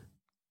number.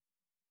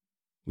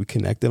 We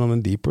connected on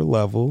a deeper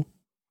level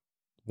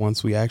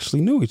once we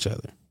actually knew each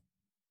other.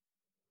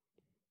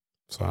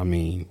 So, I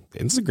mean,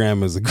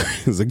 Instagram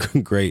is a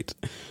great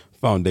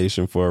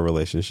foundation for a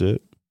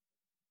relationship.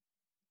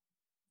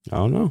 I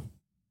don't know.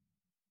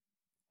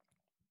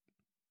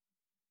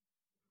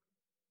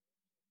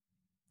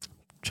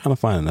 Trying to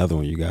find another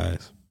one, you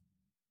guys.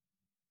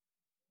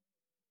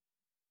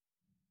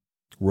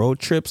 Road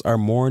trips are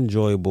more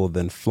enjoyable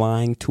than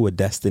flying to a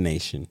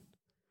destination.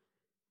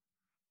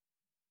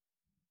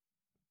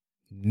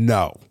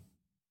 No.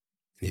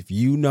 If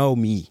you know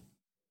me,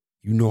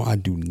 you know I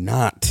do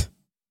not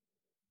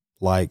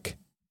like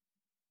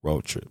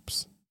road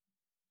trips.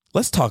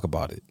 Let's talk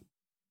about it.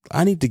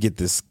 I need to get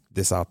this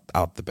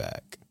out the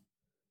bag.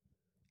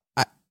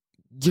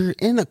 You're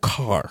in a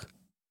car,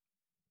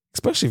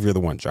 especially if you're the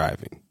one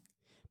driving.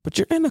 But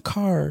you're in a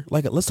car,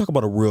 like, let's talk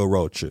about a real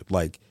road trip,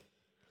 like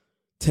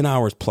 10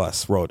 hours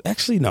plus road.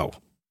 Actually, no,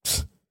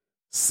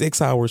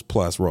 6 hours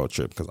plus road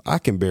trip, because I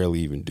can barely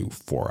even do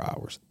 4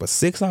 hours. But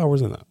 6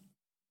 hours and up,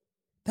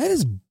 that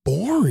is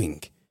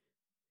boring.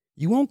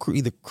 You won't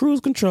either cruise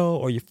control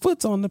or your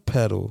foot's on the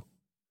pedal.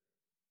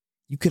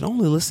 You can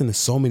only listen to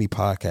so many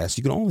podcasts.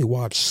 You can only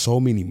watch so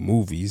many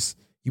movies.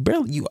 You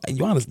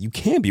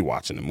can't be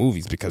watching the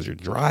movies because you're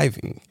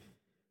driving.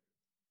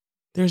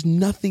 There's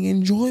nothing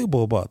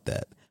enjoyable about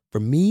that. For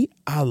me,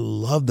 I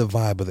love the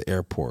vibe of the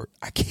airport.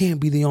 I can't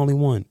be the only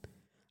one.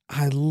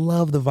 I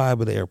love the vibe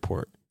of the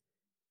airport.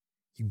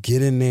 You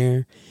get in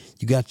there,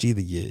 you got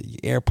either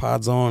your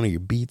AirPods on or your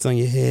Beats on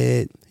your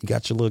head. You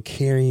got your little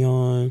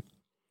carry-on.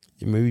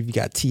 Maybe if you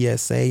got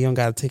TSA, you don't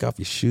got to take off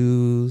your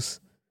shoes.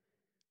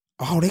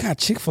 Oh, they got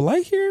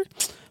Chick-fil-A here?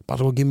 About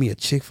to go give me a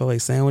Chick-fil-A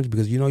sandwich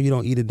because you know you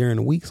don't eat it during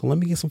the week. So let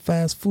me get some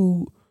fast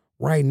food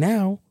right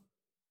now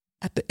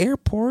at the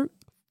airport.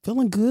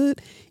 Feeling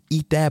good.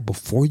 Eat that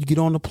before you get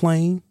on the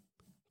plane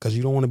because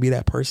you don't want to be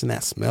that person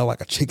that smell like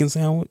a chicken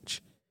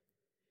sandwich.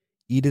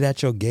 Eat it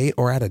at your gate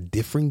or at a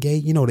different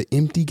gate. You know, the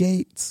empty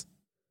gates.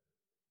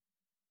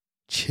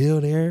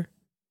 Chill there.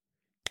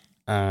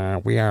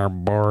 We are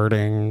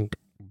boarding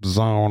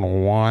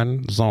zone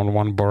 1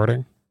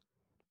 boarding.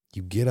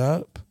 You get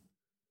up.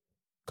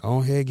 Go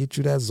ahead, get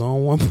you that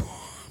zone 1.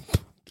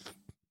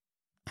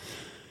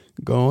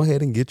 Go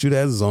ahead and get you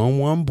that zone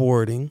 1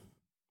 boarding.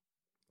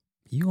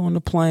 You on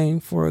the plane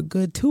for a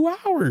good 2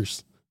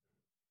 hours.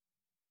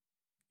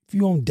 If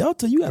you on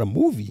Delta, you got a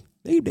movie.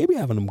 They be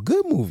having them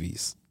good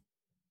movies.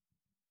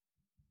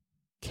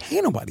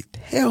 Can't nobody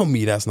tell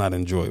me that's not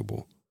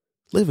enjoyable.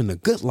 Living a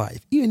good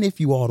life, even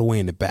if you all the way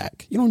in the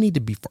back. You don't need to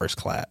be first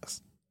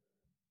class.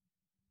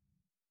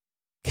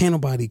 Can't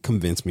nobody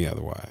convince me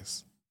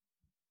otherwise.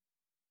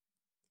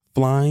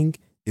 Flying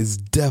is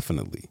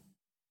definitely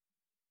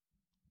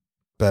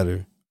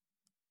better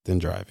than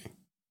driving.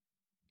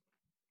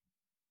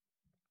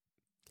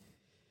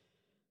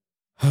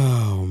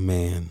 Oh,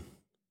 man.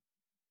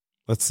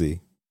 Let's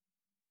see.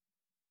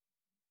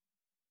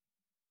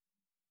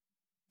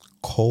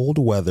 Cold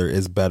weather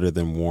is better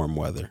than warm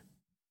weather.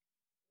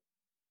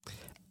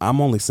 I'm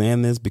only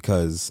saying this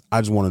because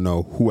I just want to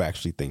know who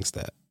actually thinks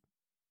that.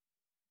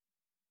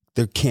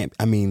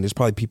 There's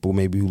probably people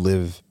maybe who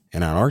live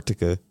in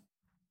Antarctica.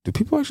 Do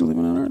people actually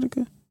live in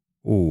Antarctica?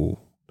 Ooh,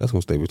 that's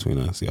going to stay between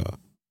us, y'all.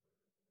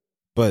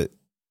 But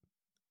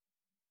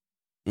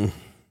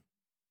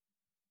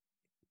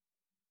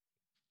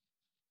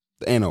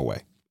ain't no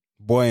way.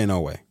 Boy, ain't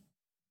no way.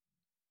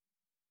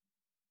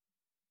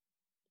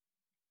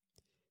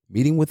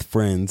 Meeting with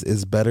friends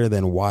is better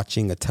than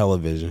watching a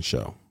television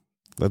show.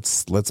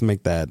 Let's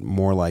make that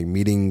more like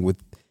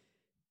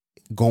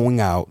going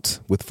out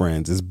with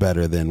friends is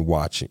better than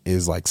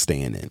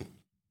staying in.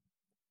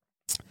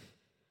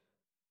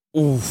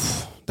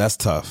 Oof, that's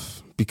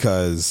tough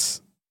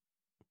because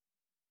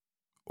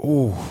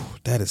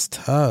that is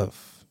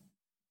tough.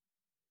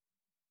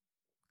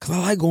 Cause I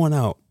like going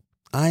out.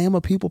 I am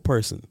a people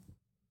person.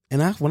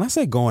 And when I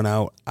say going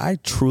out, I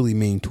truly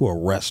mean to a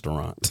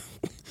restaurant.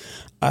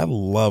 I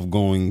love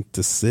going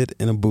to sit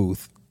in a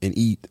booth and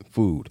eat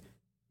food.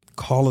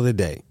 Call it a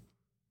day.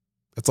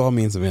 That's all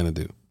me and Savannah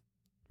do. I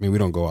mean, we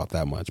don't go out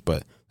that much,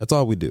 but that's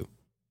all we do.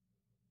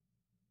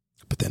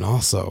 But then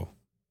also,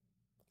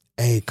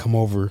 hey, come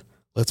over.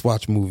 Let's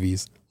watch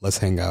movies. Let's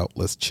hang out.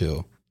 Let's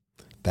chill.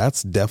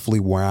 That's definitely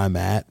where I'm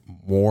at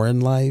more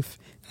in life.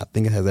 I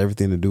think it has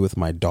everything to do with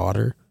my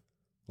daughter.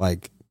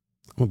 Like,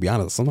 I'm going to be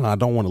honest. Sometimes I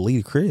don't want to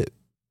leave the crib.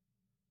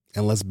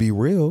 And let's be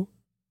real.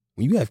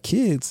 When you have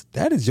kids,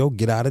 that is your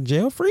get out of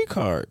jail free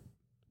card.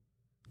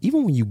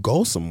 Even when you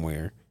go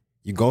somewhere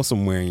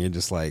and you're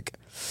just like,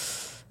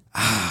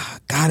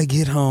 gotta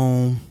get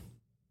home.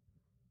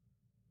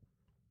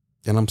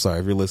 And I'm sorry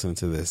if you're listening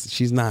to this.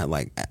 She's not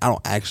like, I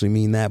don't actually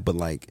mean that, but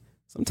like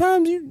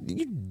sometimes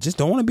you just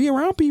don't want to be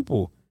around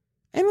people.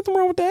 Ain't nothing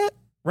wrong with that,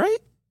 right?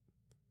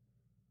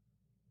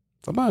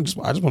 Sometimes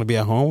I just want to be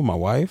at home with my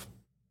wife,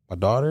 my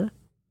daughter.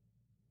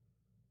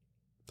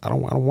 I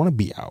don't want to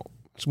be out.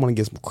 I just want to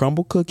get some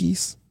crumble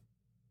cookies.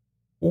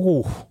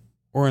 Ooh,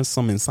 or in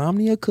some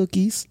insomnia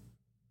cookies.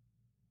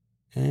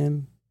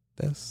 And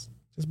that's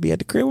just be at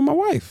the crib with my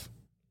wife.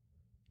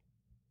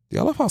 Do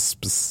y'all love how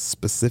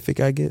specific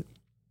I get?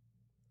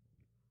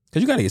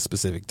 Because you got to get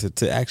specific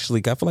to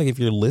actually, I feel like if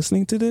you're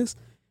listening to this,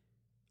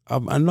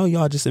 I know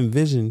y'all just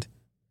envisioned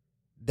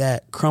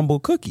that crumble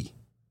cookie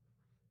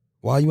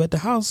while you at the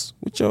house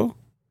with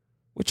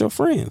your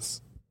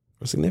friends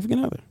or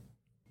significant other.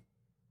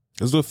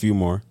 Let's do a few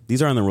more.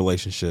 These are in the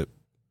relationship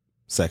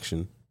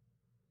section.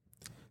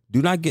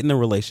 Do not get in a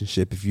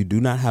relationship if you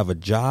do not have a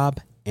job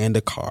and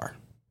a car.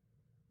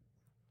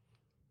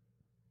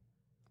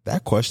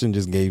 That question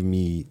just gave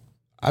me,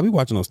 I be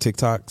watching those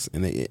TikToks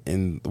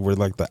and we're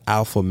like the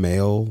alpha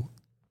male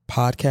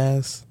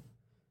podcasts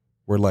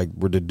where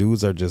the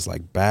dudes are just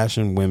like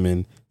bashing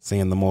women,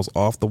 saying the most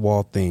off the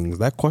wall things.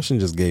 That question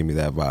just gave me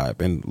that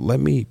vibe. And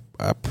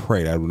I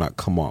pray that I do not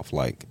come off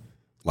like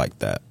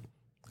that.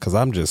 Cause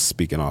I'm just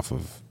speaking off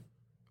of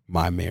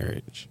my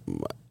marriage.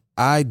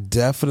 I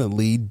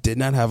definitely did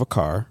not have a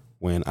car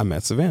when I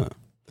met Savannah.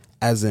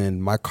 As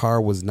in my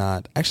car was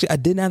not, actually I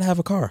did not have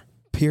a car,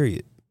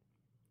 period.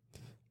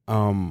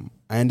 I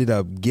ended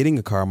up getting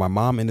a car. My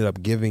mom ended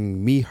up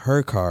giving me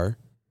her car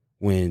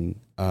when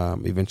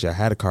eventually I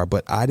had a car,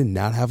 but I did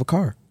not have a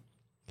car.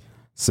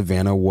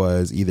 Savannah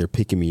was either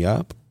picking me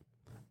up.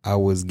 I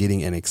was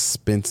getting an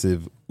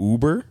expensive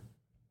Uber.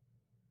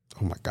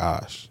 Oh my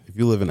gosh. If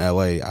you live in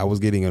LA, I was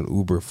getting an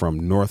Uber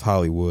from North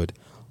Hollywood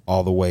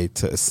all the way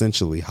to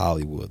essentially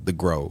Hollywood, the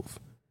Grove.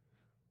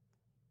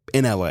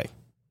 In LA.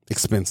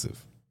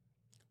 Expensive.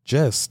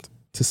 Just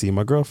to see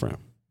my girlfriend.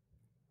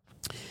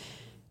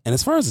 And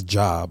as far as a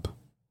job,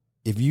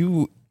 if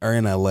you are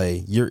in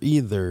LA, you're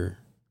either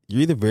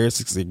very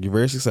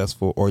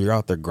successful or you're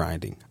out there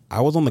grinding. I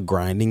was on the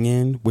grinding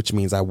end, which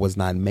means I was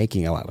not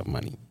making a lot of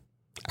money.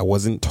 I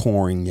wasn't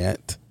touring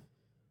yet.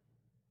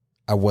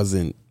 I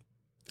wasn't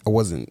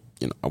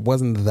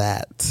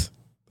that.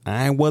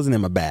 I wasn't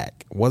in my bag.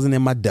 I wasn't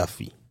in my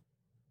Duffy.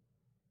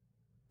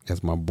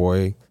 As my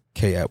boy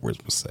K. Edwards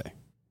would say.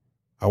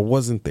 I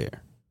wasn't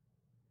there.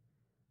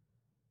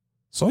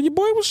 So your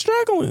boy was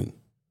struggling.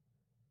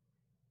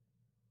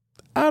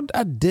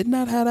 I did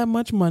not have that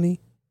much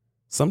money.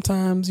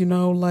 Sometimes,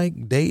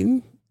 like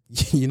dating,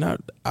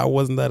 I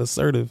wasn't that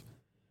assertive.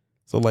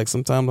 So like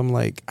sometimes I'm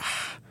like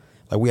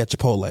we at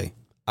Chipotle.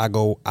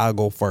 I'll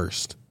go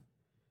first.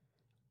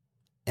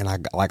 And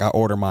I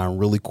order mine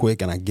really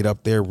quick and I get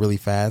up there really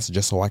fast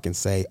just so I can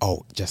say,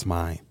 oh, just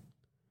mine.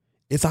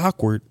 It's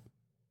awkward.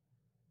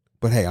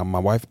 But hey, I'm my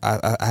wife.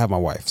 I have my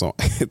wife, so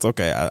it's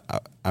okay.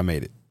 I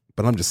made it.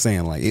 But I'm just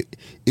saying, like,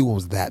 it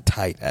was that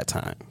tight at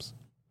times.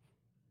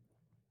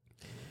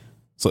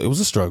 So it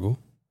was a struggle.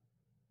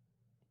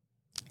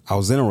 I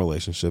was in a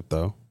relationship,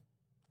 though.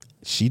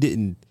 She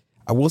didn't.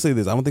 I will say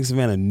this. I don't think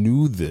Savannah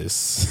knew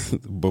this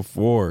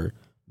before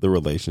the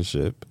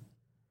relationship.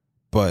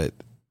 But,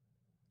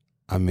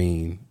 I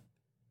mean,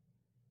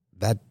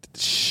 that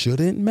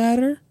shouldn't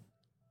matter.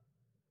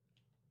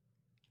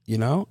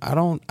 I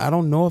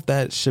don't know if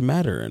that should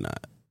matter or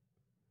not.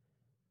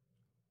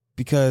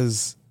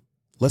 Because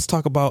let's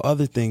talk about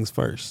other things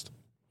first.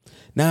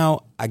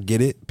 Now, I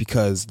get it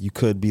because you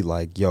could be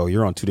like, yo,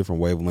 you're on two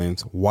different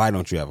wavelengths. Why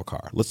don't you have a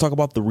car? Let's talk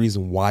about the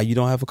reason why you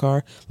don't have a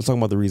car. Let's talk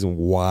about the reason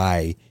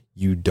why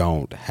you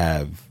don't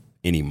have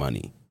any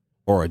money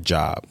or a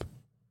job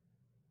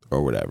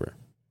or whatever.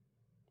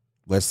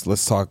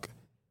 Let's talk.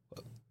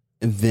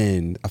 And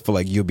then I feel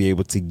like you'll be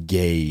able to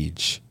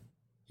gauge,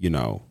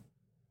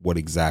 what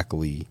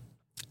exactly.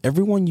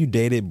 Everyone you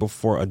dated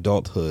before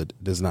adulthood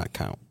does not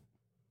count.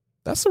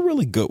 That's a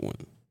really good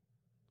one.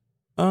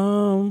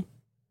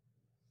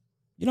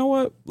 You know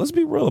what? Let's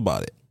be real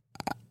about it.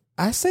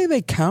 I say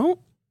they count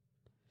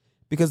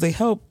because they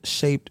help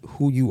shape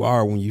who you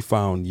are when you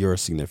found your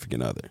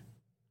significant other.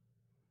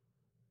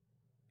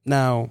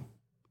 Now,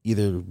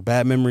 either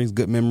bad memories,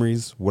 good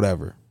memories,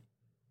 whatever.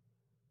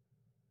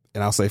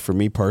 And I'll say for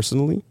me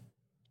personally,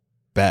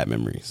 bad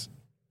memories.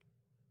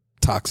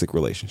 Toxic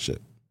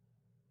relationship.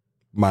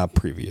 My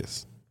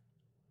previous.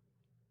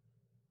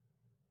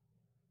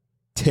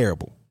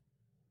 Terrible.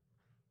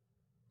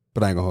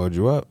 But I ain't gonna hold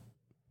you up.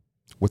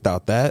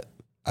 Without that,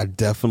 I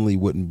definitely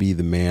wouldn't be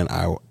the man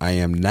I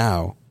am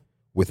now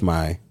with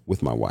my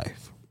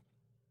wife.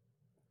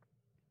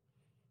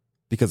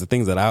 Because the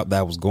things that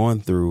I was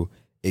going through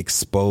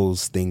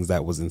exposed things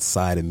that was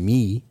inside of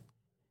me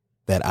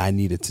that I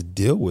needed to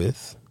deal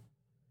with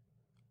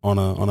on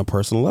a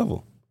personal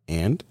level.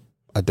 And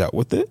I dealt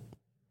with it.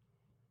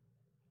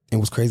 It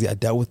was crazy. I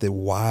dealt with it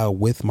while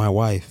with my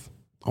wife.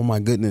 Oh my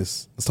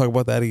goodness. Let's talk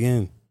about that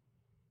again.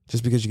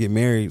 Just because you get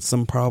married,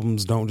 some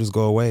problems don't just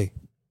go away.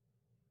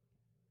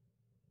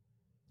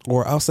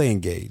 Or I'll say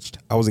engaged.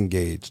 I was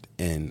engaged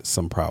and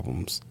some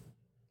problems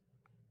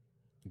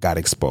got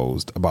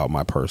exposed about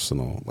my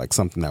personal, like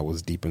something that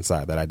was deep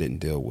inside that I didn't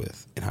deal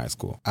with in high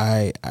school.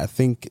 I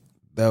think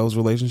those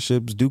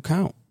relationships do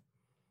count.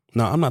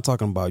 Now, I'm not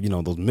talking about,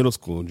 those middle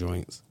school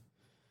joints.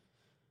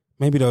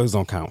 maybe those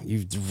don't count.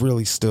 You're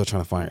really still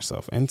trying to find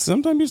yourself. And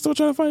sometimes you're still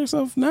trying to find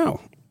yourself now,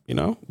 you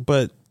know,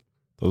 but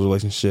those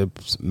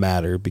relationships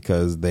matter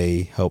because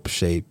they help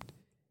shape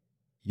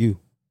you.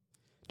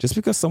 Just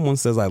because someone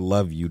says I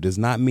love you does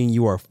not mean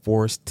you are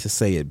forced to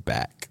say it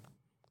back.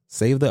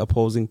 Save the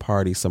opposing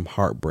party some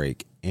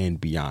heartbreak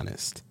and be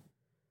honest.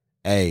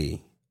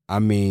 Hey, I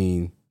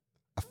mean,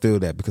 I feel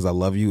that because I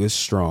love you is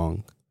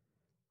strong.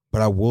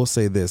 But I will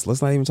say this.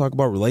 Let's not even talk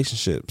about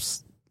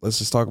relationships. Let's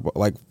just talk about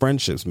like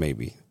friendships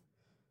maybe.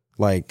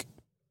 Like,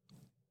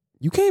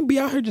 you can't be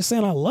out here just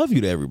saying I love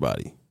you to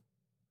everybody.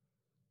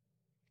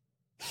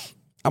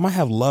 I might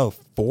have love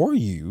for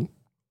you,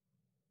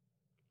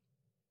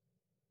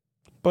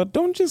 but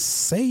don't just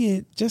say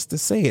it just to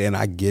say it. And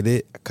I get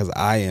it because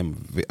I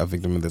am a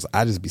victim of this.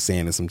 I just be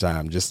saying it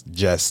sometimes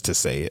just to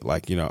say it.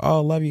 Like, you know,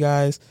 oh, love you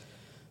guys.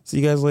 See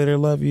you guys later.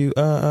 Love you.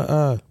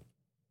 But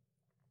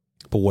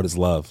what is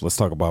love? Let's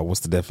talk about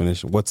what's the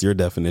definition. What's your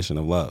definition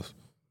of love?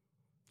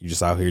 You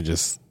just out here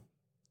just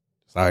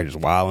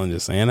wilding,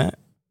 just saying that?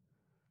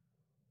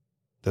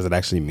 Does it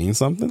actually mean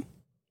something?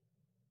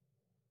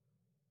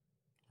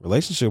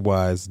 Relationship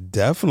wise,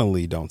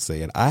 definitely don't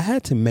say it. I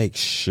had to make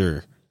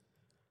sure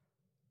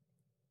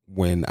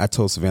when I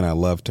told Savannah I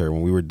loved her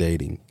when we were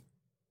dating,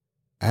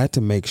 I had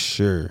to make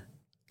sure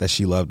that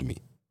she loved me.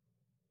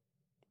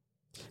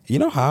 You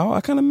know how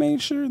I kind of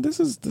made sure? This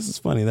is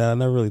funny that I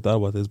never really thought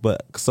about this,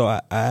 but so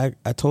I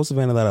told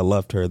Savannah that I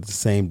loved her the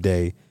same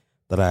day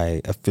that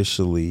I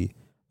officially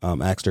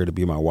asked her to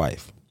be my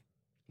wife.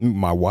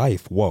 My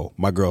wife, whoa,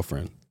 my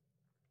girlfriend.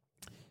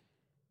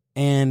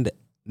 And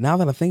now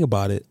that I think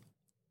about it,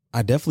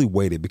 I definitely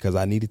waited because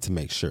I needed to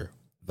make sure.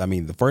 I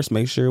mean, the first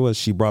make sure was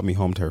she brought me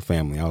home to her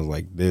family. I was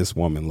like, this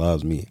woman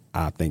loves me.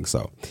 I think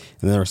so.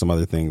 And there were some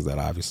other things that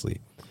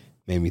obviously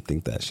made me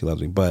think that she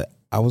loves me. But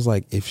I was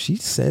like, if she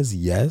says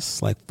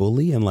yes, like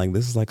fully, and like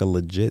this is like a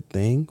legit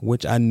thing,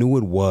 which I knew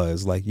it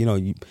was. Like, you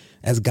know,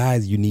 as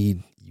guys, you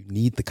need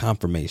the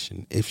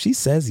confirmation. If she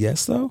says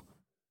yes, though,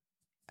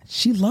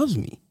 she loves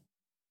me.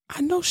 I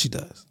know she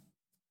does.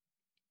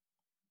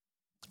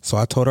 So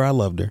I told her I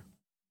loved her.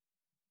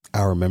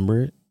 I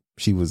remember it.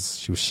 She was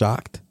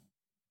shocked.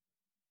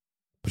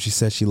 But she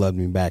said she loved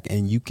me back.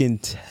 And you can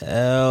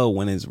tell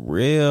when it's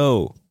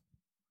real.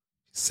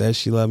 She said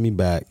she loved me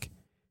back.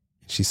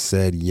 She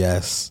said,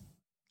 yes,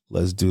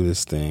 let's do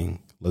this thing.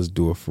 Let's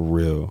do it for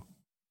real.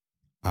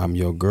 I'm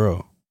your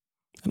girl.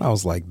 And I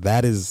was like,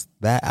 that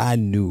I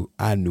knew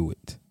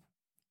it.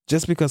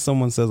 Just because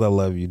someone says I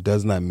love you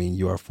does not mean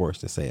you are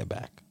forced to say it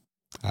back.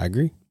 I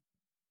agree.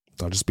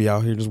 Don't just be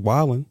out here just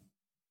wilding,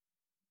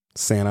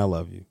 saying I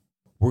love you.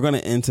 We're going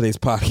to end today's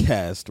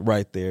podcast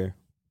right there.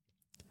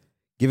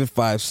 Give it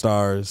 5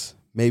 stars.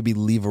 Maybe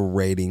leave a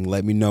rating.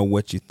 Let me know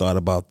what you thought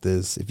about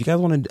this. If you guys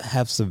want to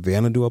have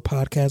Savannah do a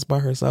podcast by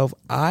herself,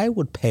 I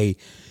would pay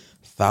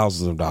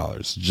thousands of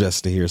dollars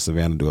just to hear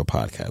Savannah do a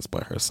podcast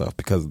by herself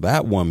because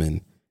that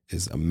woman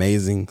is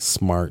amazing,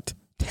 smart,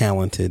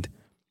 talented,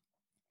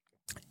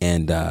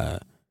 and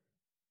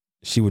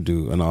she would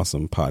do an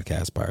awesome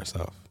podcast by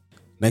herself.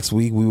 Next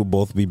week, we will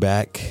both be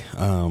back.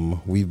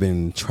 We've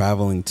been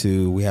traveling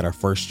we had our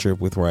first trip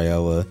with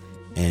Raella,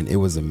 and it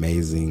was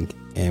amazing.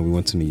 And we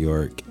went to New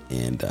York,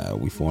 and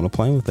we flew on a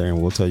plane with her,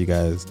 and we'll tell you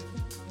guys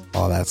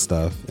all that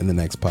stuff in the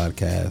next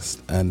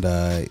podcast. And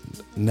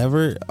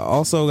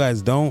also,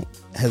 guys, don't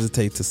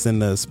hesitate to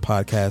send us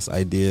podcast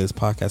ideas,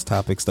 podcast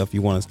topics, stuff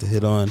you want us to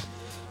hit on.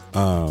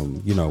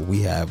 You know,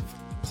 we have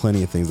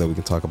plenty of things that we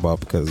can talk about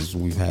because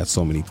we've had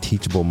so many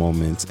teachable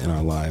moments in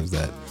our lives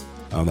that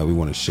we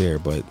want to share.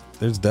 But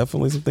there's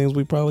definitely some things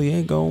we probably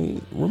ain't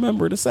gonna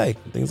remember to say,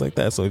 things like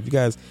that. So if you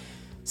guys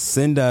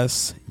send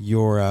us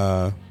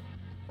your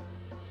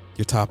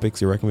topics,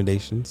 your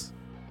recommendations,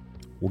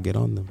 we'll get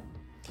on them.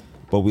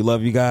 But we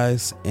love you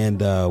guys, and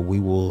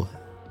we will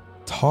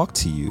talk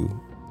to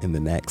you in the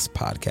next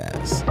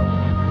podcast.